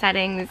shunt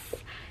settings,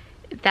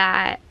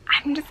 that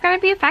I'm just gonna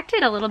be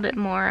affected a little bit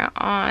more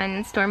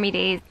on stormy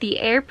days. The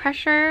air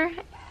pressure,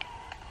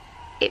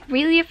 it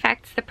really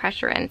affects the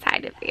pressure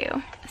inside of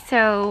you.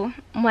 So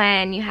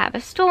when you have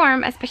a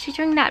storm, especially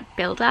during that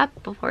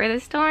build-up before the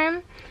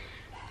storm,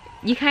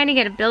 you kind of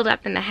get a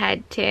build-up in the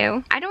head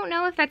too. I don't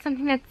know if that's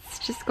something that's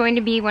just going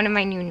to be one of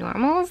my new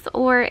normals,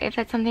 or if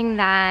that's something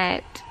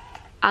that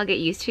I'll get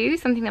used to,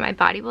 something that my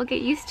body will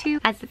get used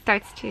to as it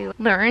starts to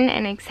learn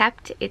and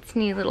accept its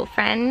new little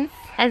friends.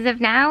 As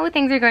of now,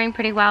 things are going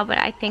pretty well, but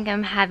I think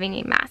I'm having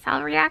a mast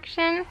cell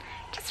reaction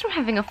just from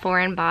having a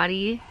foreign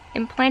body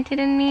implanted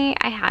in me.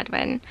 I had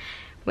one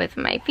with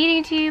my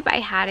feeding tube,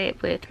 I had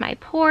it with my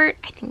port.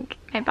 I think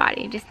my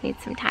body just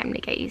needs some time to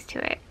get used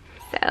to it.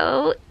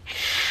 So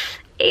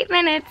 8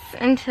 minutes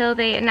until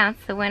they announce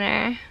the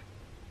winner.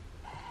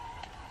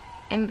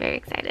 I'm very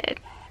excited.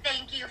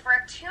 Thank you for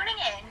tuning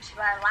in to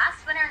our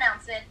last winner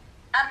announcement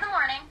of the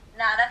morning,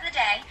 not of the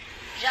day,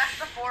 just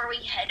before we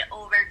head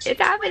over to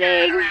it's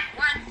happening.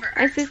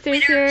 Our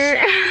sister's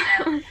here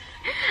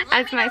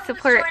as my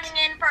support.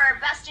 Joining in for our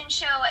Best in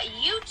Show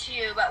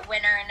YouTube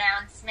winner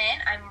announcement.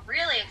 I'm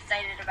really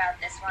excited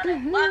about this one.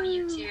 I love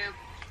YouTube.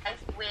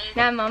 With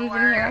yeah, Mom's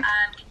in here.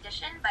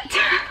 Condition, but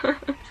you're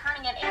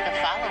turning it in. The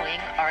following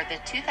are the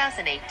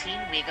 2018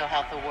 WeGo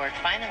Health Award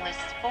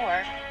finalists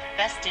for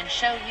Best in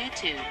Show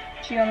YouTube.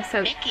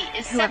 So Mickey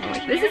is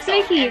 17 this years is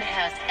Mickey. old and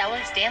has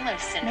Ehlers-Danlos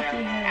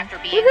syndrome. After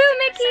being Woohoo,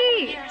 sick for several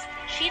Mickey! years,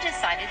 she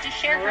decided to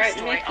share her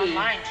story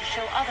online to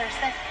show others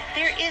that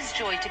there is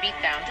joy to be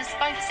found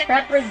despite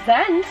sickness.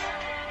 Represent.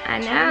 I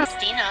know.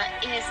 Christina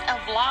is a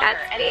vlogger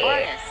That's and me.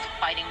 artist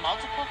fighting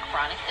multiple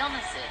chronic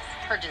illnesses.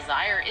 Her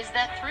desire is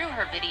that through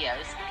her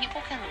videos,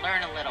 people can learn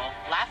a little,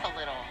 laugh a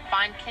little,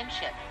 find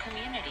kinship,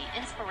 community,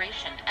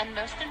 inspiration, and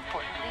most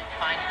importantly,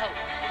 find hope.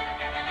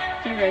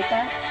 Did you write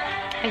that?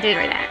 I did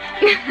write that.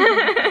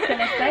 I was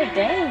gonna say,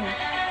 dang.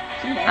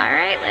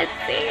 Alright, let's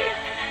see.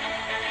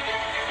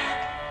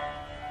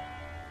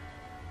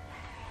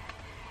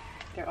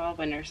 They're all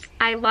winners.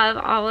 I love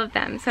all of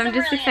them, so I'm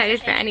just really excited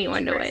for entertaining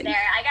anyone to YouTubers win. There.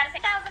 I gotta say,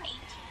 2018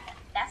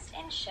 Best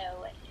in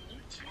Show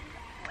YouTube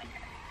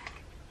winner.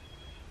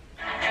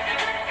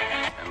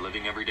 And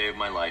living every day of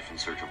my life in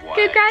search of why.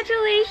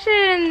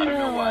 Congratulations! I don't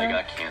know why I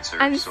got cancer.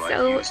 I'm so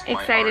so I've used my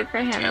excited art for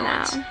and him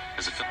talents now.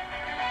 as a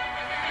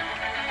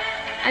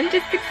I'm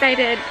just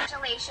excited.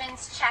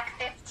 Congratulations, Check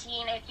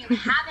 15. If you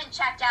haven't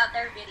checked out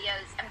their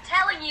videos, I'm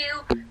telling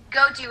you,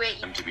 go do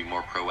it. to be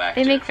more proactive.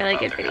 They make really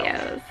about good their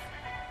health. videos.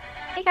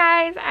 Hey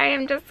guys, I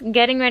am just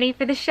getting ready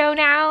for the show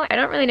now. I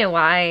don't really know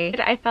why.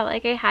 I felt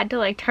like I had to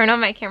like turn on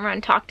my camera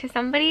and talk to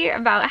somebody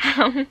about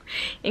how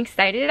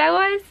excited I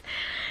was.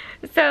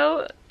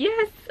 So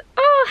yes,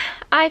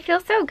 I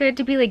feel so good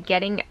to be like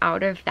getting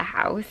out of the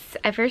house.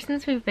 Ever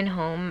since we've been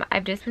home,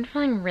 I've just been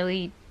feeling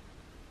really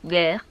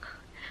blech,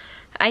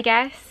 I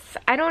guess.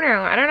 I don't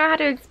know how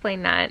to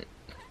explain that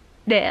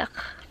blech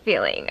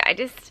feeling. I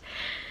guess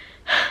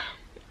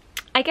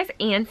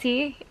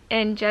antsy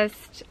and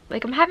just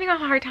like I'm having a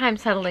hard time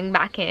settling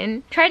back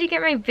in. Tried to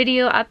get my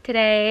video up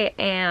today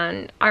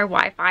and our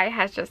Wi-Fi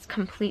has just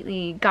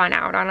completely gone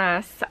out on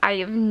us. I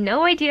have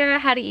no idea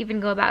how to even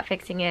go about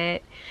fixing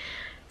it.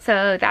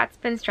 So that's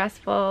been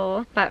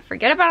stressful, but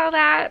forget about all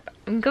that.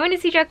 I'm going to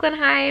see Jekyll and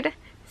Hyde.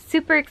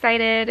 Super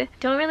excited.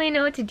 Don't really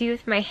know what to do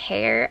with my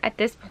hair at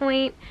this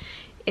point.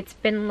 It's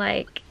been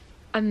like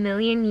a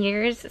million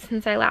years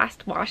since I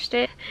last washed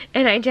it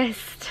and I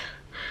just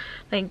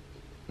like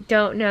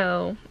don't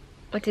know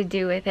what to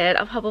do with it.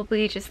 I'll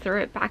probably just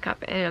throw it back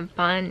up in a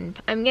bun.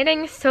 I'm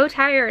getting so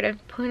tired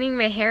of putting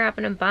my hair up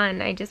in a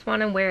bun. I just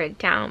want to wear it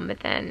down, but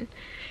then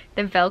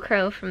the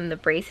Velcro from the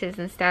braces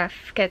and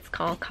stuff gets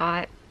all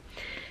caught.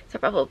 So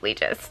I'll probably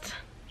just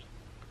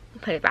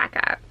put it back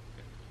up.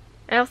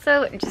 I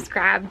also just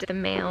grabbed the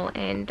mail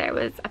and there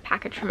was a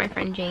package from my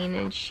friend Jane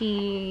and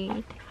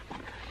she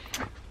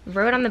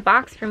wrote on the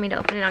box for me to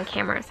open it on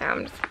camera, so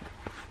I'm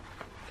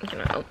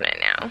gonna open it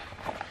now.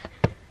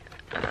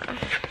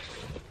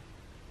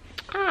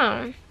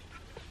 Oh,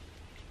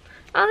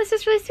 Oh, this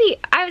is really sweet.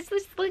 I was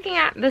just looking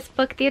at this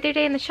book the other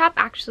day in the shop,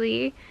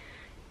 actually.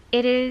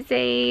 It is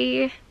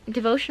a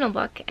devotional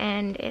book,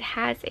 and it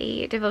has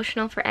a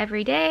devotional for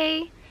every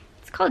day.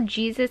 It's called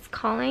Jesus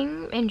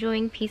Calling,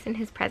 Enjoying Peace in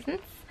His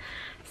Presence.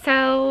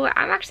 So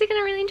I'm actually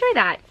gonna really enjoy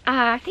that.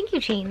 Thank you,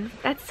 Jane.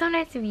 That's so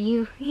nice of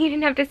you. You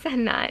didn't have to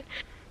send that.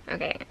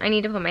 Okay, I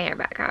need to put my hair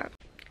back up.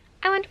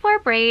 I went for a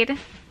braid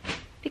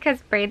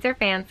because braids are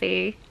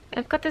fancy.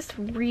 I've got this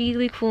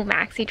really cool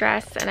maxi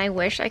dress, and I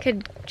wish I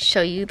could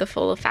show you the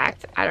full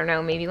effect. I don't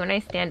know, maybe when I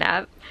stand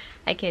up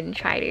I can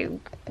try to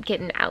get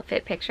an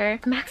outfit picture.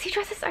 Maxi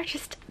dresses are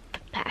just the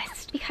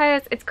best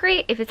because it's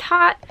great if it's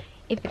hot,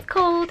 if it's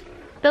cold,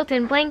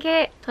 built-in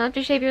blanket, don't have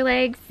to shave your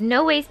legs,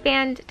 no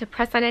waistband to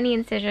press on any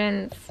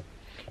incisions.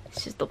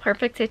 It's just the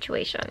perfect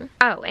situation.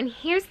 Oh, and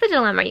here's the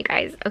dilemma, you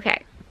guys.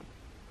 Okay,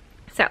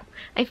 so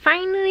I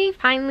finally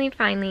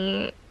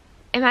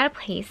am at a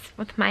place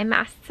with my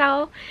mast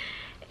cell,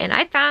 and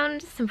I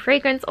found some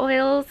fragrance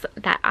oils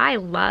that I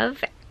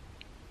love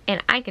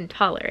and I can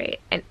tolerate,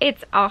 and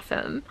it's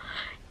awesome.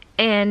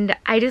 And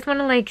I just want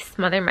to like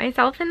smother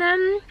myself in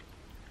them.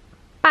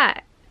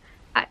 But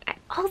I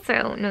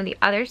also know the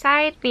other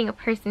side, being a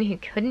person who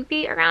couldn't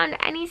be around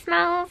any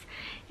smells,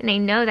 and I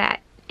know that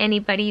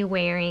anybody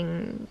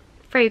wearing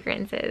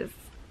fragrances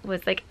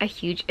was like a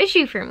huge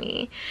issue for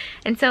me.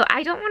 And so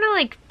I don't want to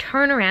like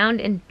turn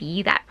around and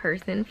be that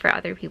person for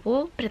other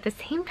people, but at the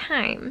same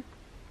time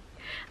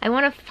I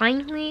want to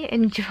finally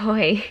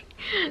enjoy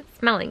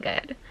smelling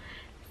good.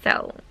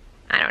 So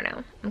I don't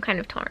know, I'm kind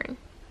of torn.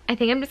 I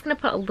think I'm just gonna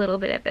put a little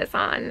bit of this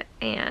on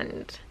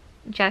and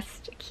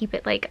just keep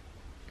it like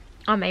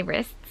on my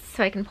wrists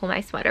so I can pull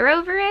my sweater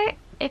over it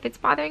if it's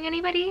bothering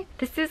anybody.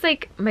 This is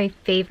like my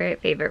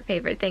favorite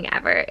thing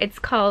ever. It's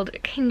called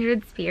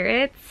Kindred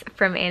Spirits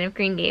from Anne of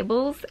Green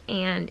Gables,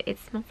 and it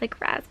smells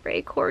like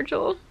raspberry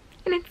cordial,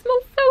 and it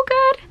smells so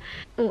good.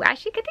 Oh, I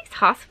should get these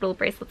hospital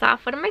bracelets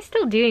off. What am I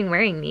still doing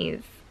wearing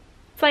these?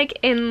 It's like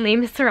in Les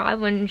Miserables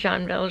when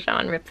Jean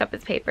Valjean rips up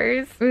his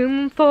papers.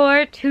 Room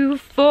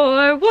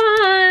 4241.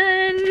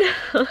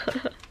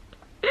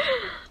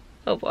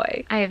 Oh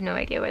boy, I have no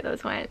idea where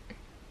those went.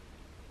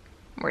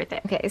 Worth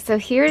it. Okay, so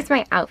here's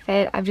my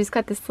outfit. I've just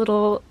got this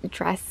little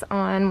dress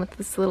on with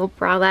this little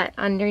bralette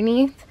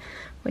underneath,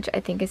 which I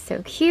think is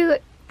so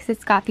cute because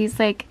it's got these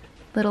like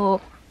little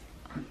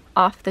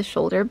off the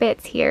shoulder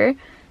bits here,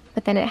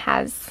 but then it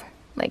has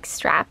like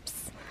straps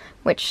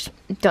which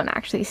don't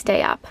actually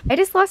stay up. I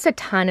just lost a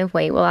ton of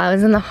weight while I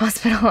was in the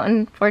hospital,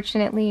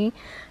 unfortunately,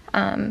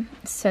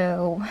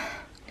 so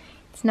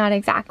it's not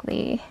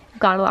exactly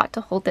got a lot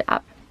to hold it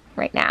up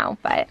right now,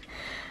 but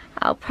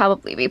I'll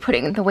probably be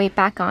putting the weight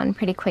back on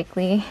pretty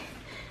quickly.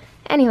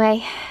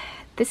 Anyway,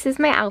 this is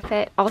my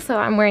outfit. Also,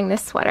 I'm wearing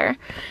this sweater,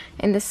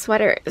 and this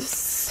sweater is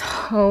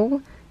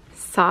so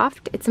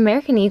soft. It's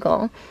American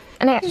Eagle.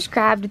 And I just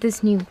grabbed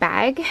this new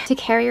bag to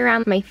carry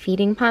around my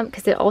feeding pump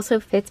because it also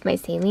fits my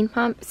saline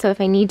pump. So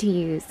if I need to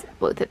use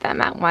both of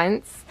them at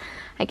once,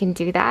 I can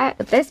do that.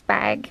 But this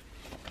bag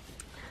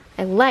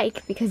I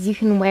like because you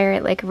can wear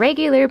it like a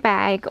regular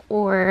bag,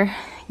 or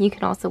you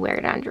can also wear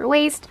it around your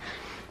waist,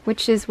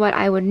 which is what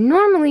I would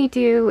normally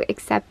do,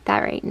 except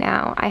that right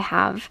now I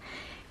have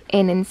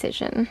an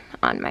incision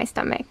on my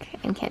stomach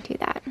and can't do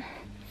that.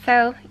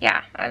 So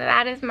yeah,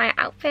 that is my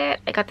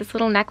outfit. I got this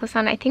little necklace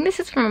on. I think this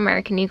is from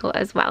American Eagle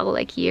as well,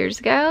 like years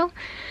ago.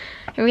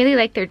 I really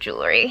like their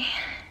jewelry.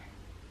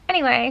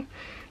 Anyway,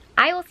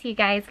 I will see you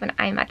guys when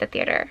I'm at the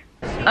theater.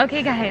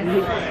 Okay guys,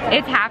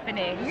 it's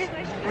happening.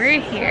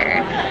 We're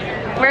here.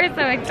 We're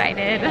so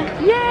excited.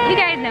 Yay! You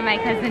guys know my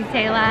cousin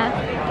Taylor.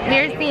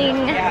 We're seeing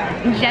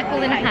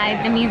Jekyll and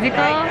Hyde, the musical.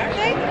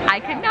 I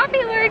could not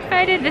be more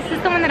excited. This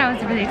is the one that I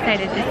was really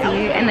excited to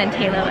see. And then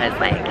Taylor was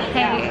like,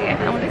 hey,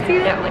 I want to see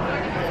that one.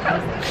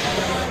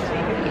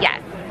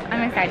 Yes,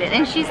 I'm excited.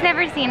 And she's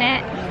never seen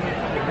it.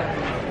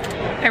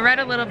 I read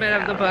a little bit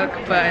of the book,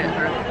 but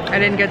I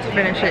didn't get to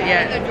finish it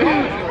yet.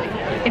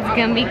 It's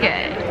gonna be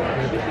good.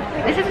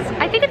 This is,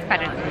 I think it's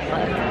better than the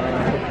book.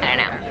 I don't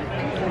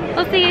know.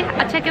 We'll see.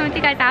 I'll check in with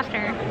you guys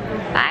after.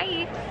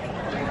 Bye.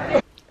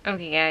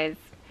 Okay guys.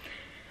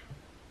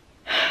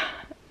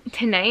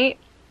 Tonight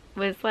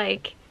was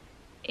like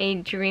a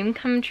dream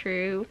come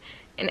true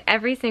in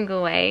every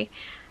single way.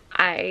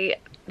 I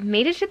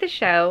made it to the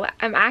show.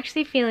 I'm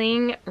actually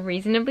feeling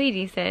reasonably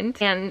decent.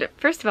 And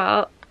first of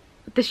all,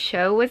 the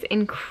show was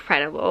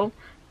incredible.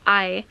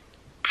 I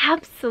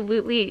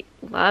absolutely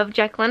love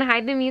Jekyll and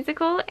Hyde the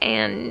musical,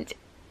 and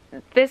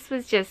this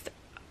was just,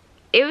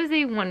 it was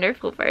a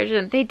wonderful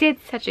version. They did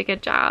such a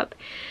good job.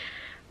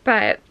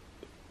 But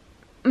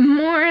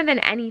more than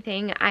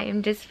anything, I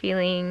am just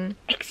feeling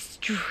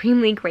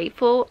extremely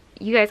grateful.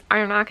 You guys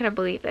are not gonna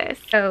believe this.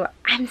 So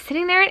I'm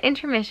sitting there at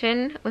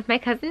intermission with my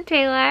cousin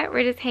Taylor.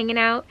 We're just hanging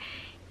out,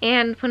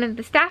 and one of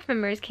the staff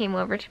members came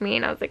over to me,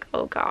 and I was like,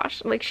 oh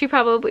gosh, like she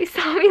probably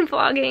saw me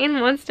vlogging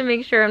and wants to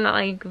make sure I'm not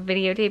like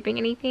videotaping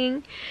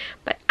anything.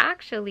 But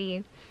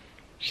actually,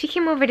 she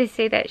came over to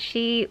say that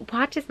she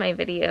watches my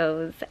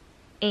videos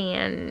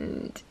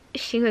and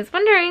she was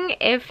wondering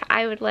if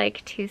I would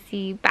like to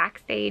see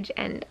backstage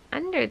and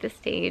under the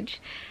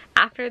stage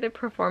after the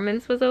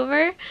performance was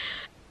over.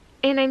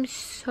 And I'm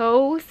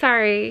so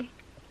sorry,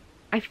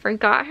 I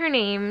forgot her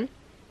name.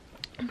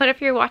 But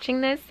if you're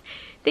watching this,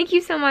 thank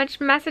you so much.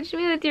 Message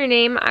me with your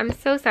name. I'm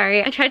so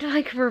sorry. I tried to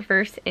like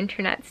reverse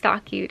internet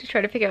stalk you to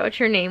try to figure out what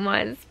your name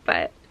was,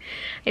 but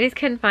I just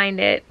couldn't find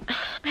it.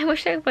 I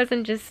wish I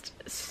wasn't just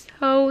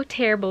so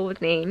terrible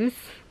with names.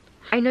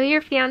 I know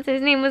your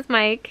fiance's name was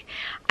Mike.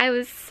 I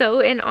was so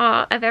in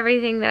awe of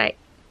everything that I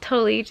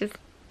totally just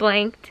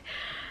blanked.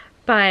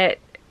 But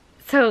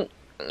so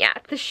yeah,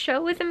 the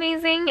show was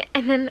amazing,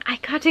 and then I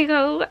got to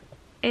go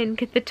and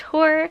get the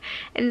tour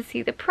and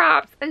see the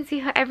props and see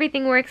how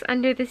everything works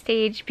under the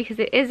stage, because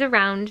it is a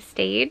round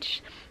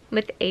stage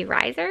with a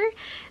riser.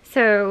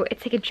 So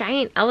it's like a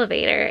giant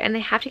elevator and they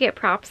have to get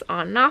props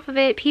on and off of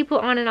it, people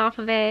on and off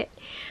of it.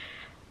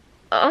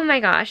 Oh my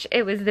gosh,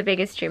 it was the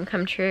biggest dream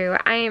come true.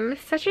 I am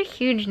such a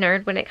huge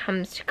nerd when it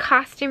comes to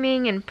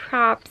costuming and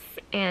props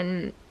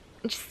and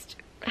just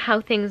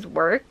how things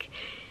work.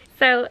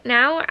 So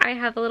now I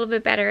have a little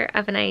bit better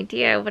of an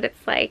idea what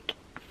it's like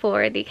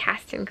for the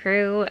cast and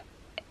crew.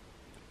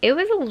 It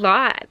was a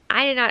lot.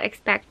 I did not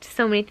expect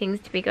so many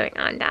things to be going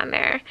on down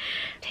there.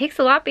 It takes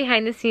a lot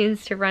behind the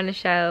scenes to run a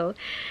show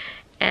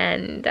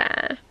and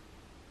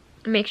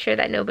make sure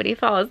that nobody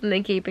falls in the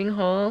gaping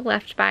hole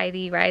left by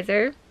the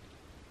riser.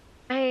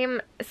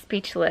 I'm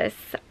speechless.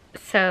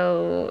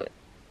 So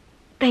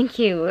thank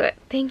you.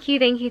 Thank you,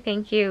 thank you,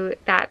 thank you.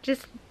 That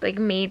just like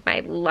made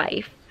my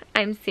life.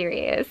 I'm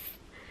serious.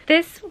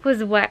 This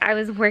was what I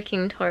was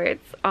working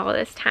towards all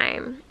this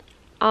time.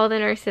 All the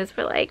nurses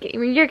were like,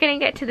 you're gonna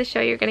get to the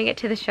show, you're gonna get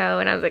to the show.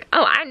 And I was like,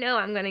 oh, I know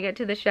I'm gonna get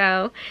to the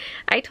show.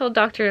 I told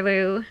Dr.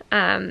 Lou,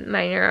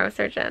 my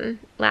neurosurgeon,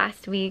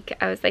 last week,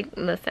 I was like,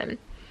 listen,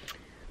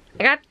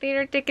 I got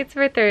theater tickets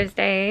for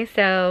Thursday,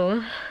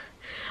 so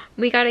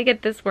we gotta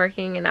get this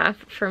working enough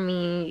for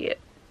me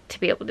to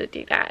be able to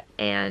do that.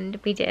 And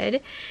we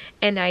did,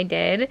 and I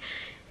did,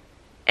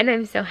 and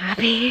I'm so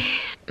happy.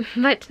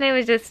 But tonight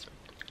was just,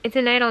 it's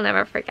a night I'll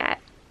never forget,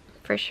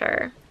 for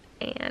sure.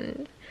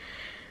 And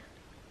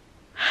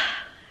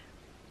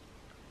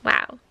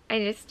wow,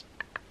 I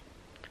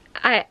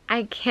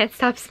can't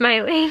stop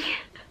smiling.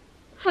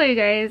 Hello you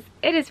guys,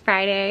 it is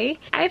Friday.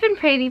 I've been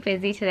pretty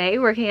busy today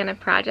working on a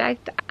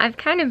project. I've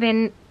kind of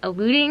been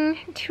alluding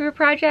to a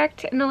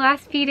project in the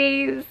last few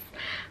days,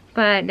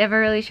 but never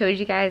really showed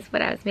you guys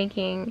what I was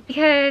making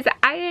because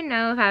I didn't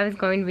know if I was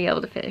going to be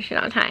able to finish it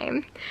on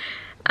time.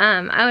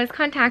 I was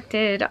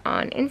contacted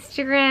on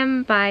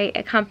Instagram by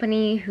a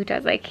company who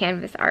does like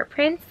canvas art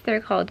prints. They're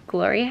called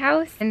Glory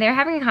House, and they're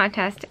having a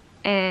contest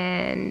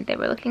and they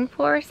were looking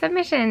for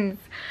submissions.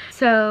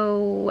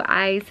 So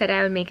I said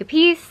I would make a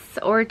piece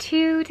or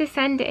two to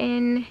send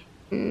in.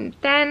 And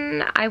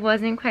then I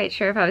wasn't quite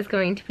sure if I was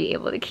going to be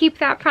able to keep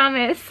that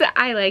promise.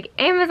 I like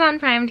Amazon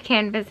Primed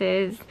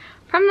canvases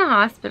from the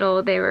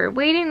hospital. They were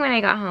waiting when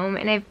I got home,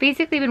 and I've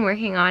basically been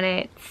working on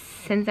it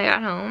since I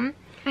got home.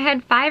 I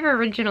had 5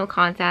 original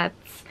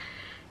concepts,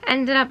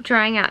 ended up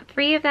drawing out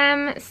 3 of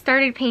them,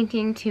 started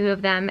painting 2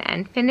 of them,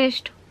 and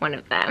finished 1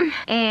 of them.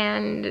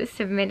 And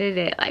submitted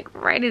it like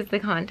right as the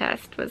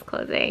contest was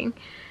closing.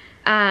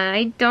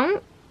 I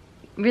don't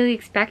really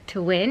expect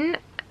to win.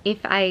 If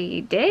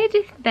I did,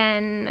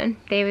 then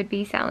they would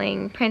be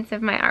selling prints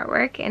of my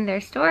artwork in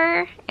their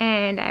store,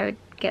 and I would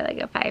get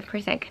like a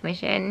 5%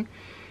 commission.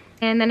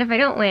 And then if I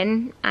don't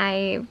win,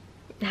 I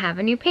have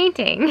a new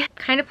painting.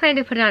 Kind of planned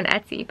to put it on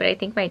Etsy, but I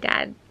think my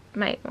dad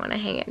might want to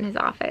hang it in his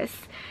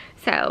office.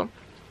 So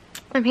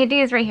my painting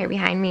is right here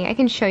behind me. I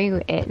can show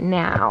you it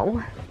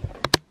now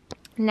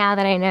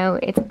that I know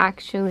it's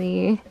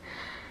actually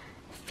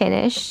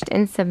finished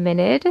and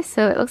submitted.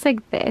 So it looks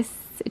like this.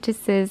 It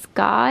just says,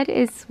 God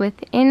is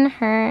within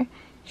her,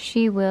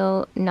 she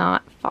will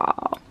not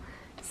fall.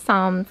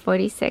 Psalm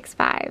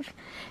 46:5.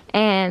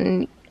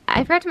 And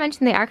I forgot to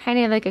mention they are kind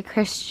of like a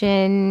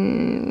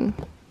Christian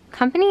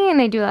company, and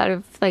they do a lot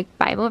of like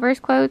Bible verse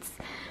quotes,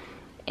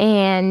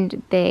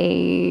 and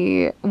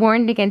they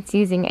warned against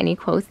using any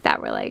quotes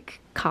that were like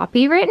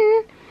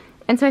copywritten,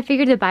 and so I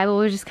figured the Bible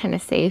was just kind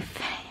of safe,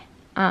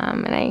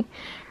 and I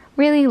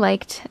really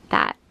liked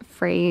that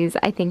phrase.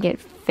 I think it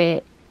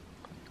fit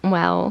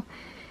well.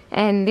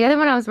 And the other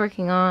one I was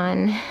working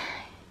on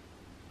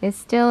is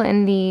still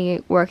in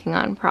the working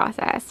on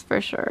process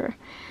for sure.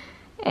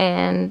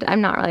 And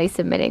I'm not really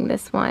submitting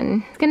this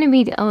one. It's gonna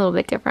be a little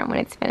bit different when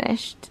it's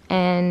finished.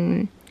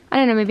 And I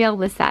don't know, maybe I'll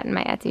list that in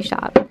my Etsy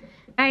shop.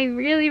 I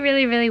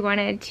really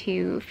wanted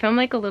to film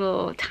like a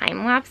little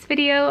time-lapse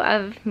video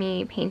of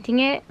me painting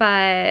it,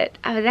 but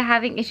I was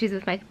having issues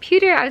with my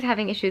computer, I was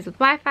having issues with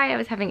Wi-Fi, I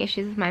was having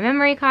issues with my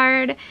memory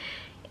card,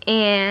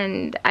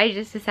 and I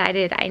just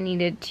decided I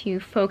needed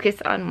to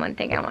focus on one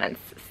thing at once.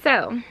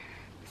 So,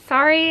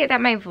 sorry that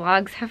my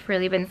vlogs have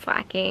really been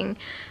slacking.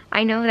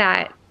 I know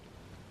that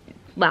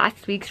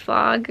last week's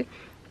vlog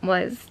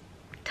was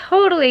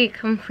totally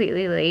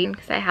completely late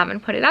because I haven't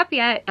put it up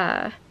yet.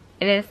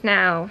 It is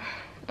now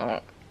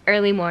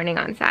early morning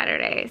on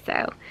Saturday,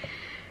 so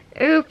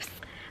Oops.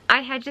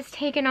 I had just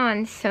taken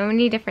on so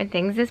many different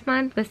things this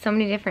month with so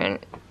many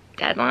different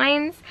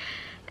deadlines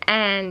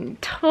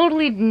and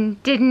totally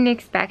didn't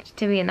expect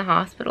to be in the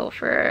hospital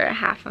for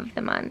half of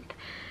the month.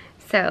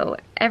 So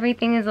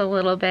everything is a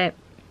little bit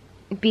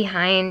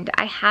behind.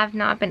 I have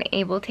not been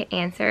able to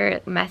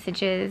answer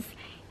messages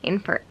in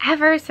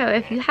forever, so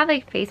if you have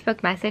like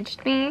Facebook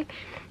messaged me,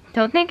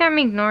 don't think I'm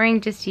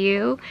ignoring just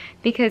you,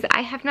 because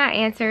I have not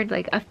answered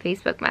like a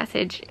Facebook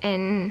message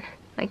in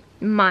like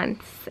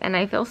months and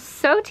I feel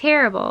so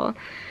terrible,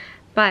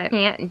 but I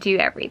can't do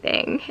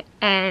everything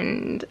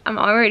and I'm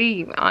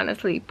already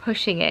honestly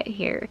pushing it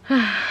here.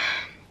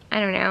 I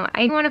don't know,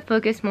 I want to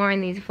focus more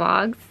on these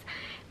vlogs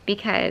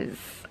because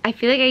I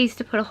feel like I used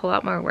to put a whole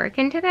lot more work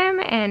into them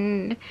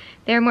and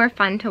they're more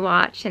fun to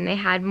watch and they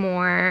had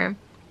more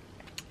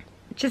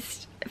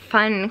just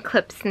fun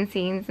clips and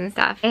scenes and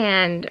stuff.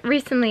 And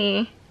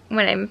recently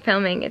when I'm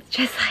filming, it's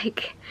just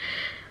like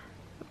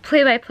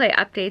play-by-play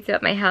updates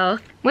about my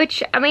health,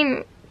 which, I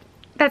mean,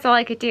 that's all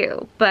I could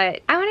do,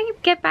 but I want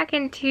to get back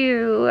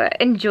into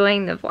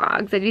enjoying the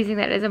vlogs and using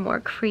that as a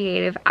more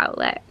creative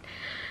outlet.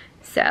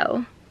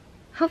 So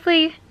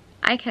hopefully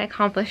I can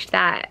accomplish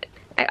that.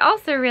 I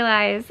also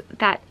realize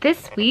that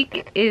this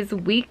week is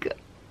week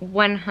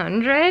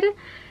 100,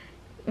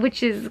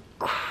 which is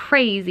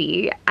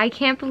crazy. I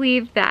can't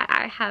believe that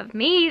I have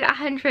made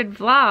 100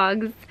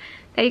 vlogs,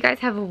 that you guys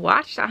have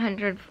watched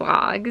 100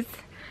 vlogs,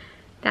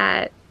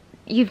 that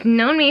you've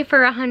known me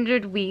for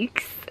 100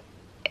 weeks.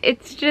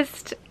 It's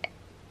just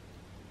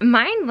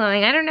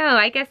mind-blowing. I don't know,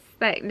 I guess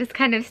that just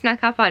kind of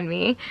snuck up on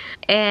me.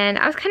 And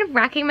I was kind of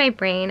racking my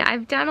brain.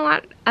 I've done a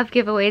lot of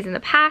giveaways in the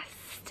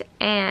past,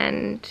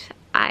 and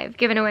I've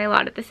given away a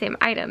lot of the same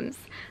items.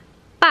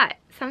 But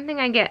something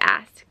I get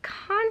asked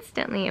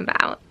constantly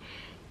about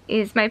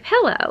is my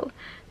pillow,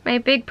 my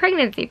big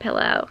pregnancy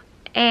pillow.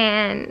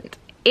 And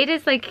it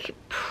is like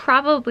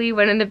probably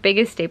one of the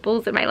biggest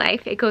staples in my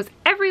life. It goes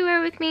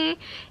everywhere with me.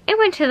 It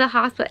went to the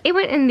hospital. It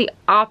went in the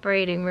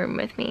operating room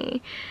with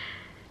me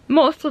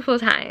multiple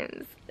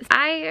times.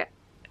 I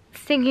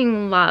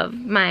stinking love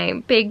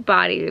my big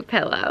body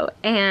pillow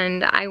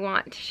and I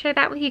want to share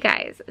that with you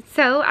guys.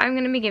 So I'm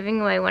going to be giving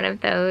away one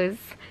of those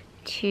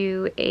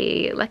to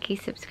a lucky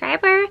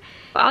subscriber.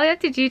 All you have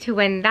to do to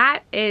win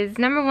that is,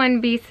 number one,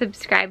 be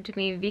subscribed to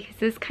me, because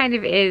this kind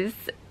of is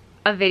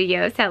a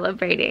video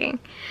celebrating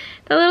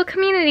the little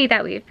community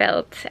that we've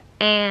built.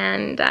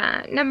 And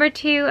number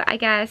two, I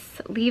guess,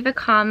 leave a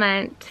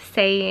comment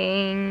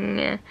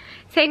saying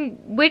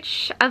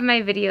which of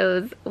my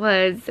videos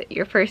was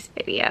your first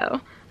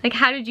video. Like,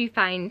 how did you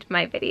find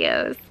my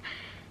videos?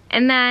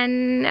 And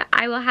then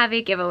I will have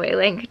a giveaway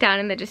link down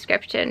in the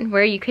description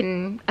where you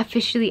can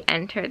officially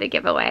enter the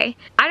giveaway.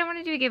 I don't want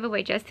to do a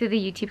giveaway just through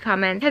the YouTube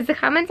comments, because the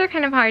comments are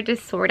kind of hard to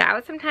sort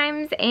out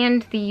sometimes,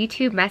 and the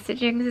YouTube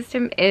messaging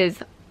system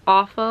is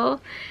awful.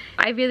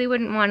 I really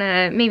wouldn't want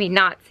to maybe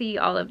not see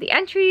all of the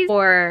entries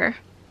or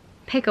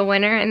pick a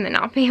winner and then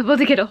not be able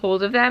to get a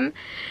hold of them.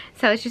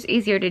 So it's just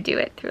easier to do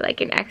it through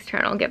like an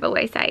external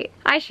giveaway site.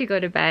 I should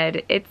go to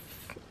bed. It's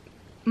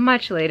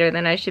much later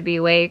than I should be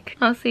awake.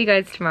 I'll see you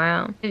guys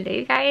tomorrow. Today,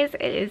 you guys,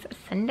 it is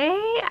Sunday.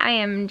 I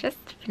am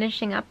just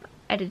finishing up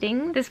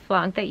editing this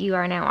vlog that you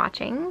are now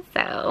watching,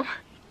 so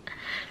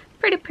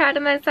pretty proud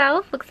of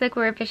myself. Looks like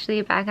we're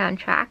officially back on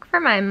track for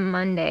my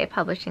Monday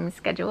publishing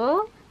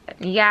schedule.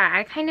 But yeah,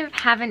 I kind of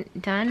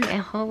haven't done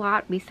a whole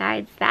lot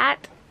besides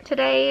that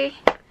today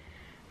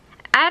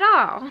at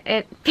all.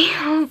 It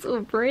feels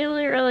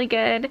really, really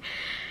good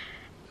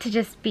to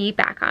just be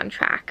back on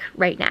track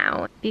right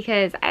now,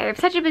 because I have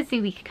such a busy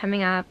week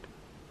coming up.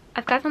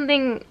 I've got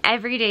something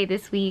every day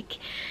this week,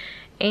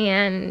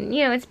 and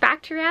you know, it's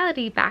back to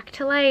reality, back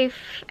to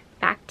life,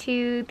 back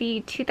to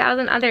the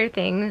 2,000 other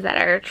things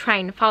that are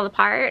trying to fall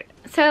apart.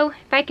 So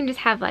if I can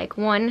just have like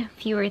one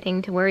fewer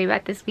thing to worry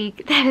about this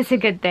week, that is a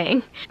good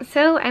thing.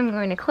 So I'm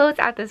going to close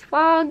out this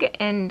vlog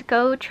and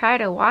go try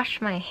to wash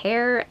my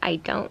hair. I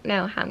don't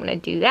know how I'm gonna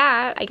do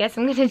that. I guess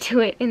I'm gonna do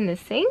it in the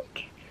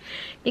sink,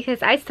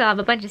 because I still have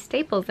a bunch of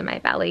staples in my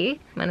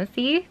belly. Wanna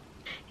see?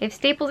 If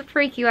staples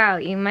freak you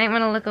out, you might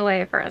wanna look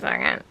away for a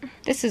second.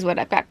 This is what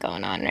I've got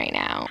going on right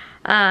now.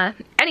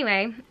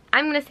 Anyway,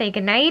 I'm gonna say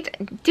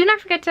goodnight. Do not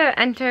forget to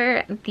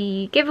enter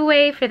the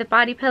giveaway for the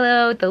body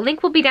pillow. The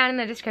link will be down in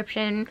the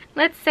description.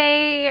 Let's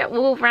say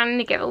we'll run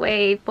the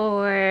giveaway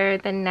for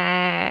the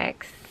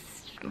next,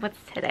 what's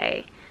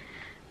today?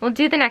 We'll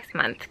do the next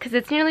month, because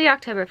it's nearly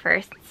October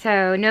 1st.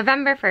 So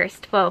November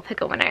 1st, we'll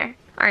pick a winner.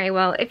 Alright,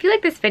 well, if you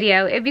like this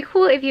video, it'd be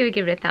cool if you would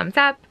give it a thumbs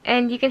up,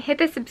 and you can hit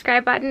the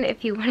subscribe button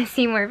if you want to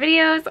see more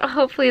videos.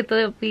 Hopefully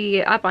they'll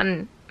be up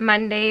on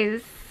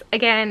Mondays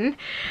again,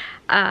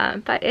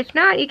 but if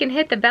not, you can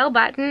hit the bell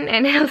button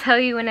and it'll tell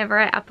you whenever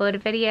I upload a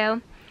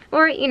video.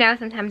 Or, you know,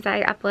 sometimes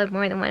I upload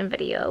more than one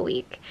video a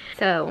week.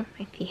 So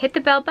if you hit the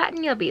bell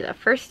button, you'll be the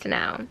first to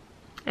know.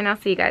 And I'll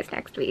see you guys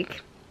next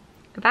week.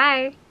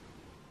 Bye!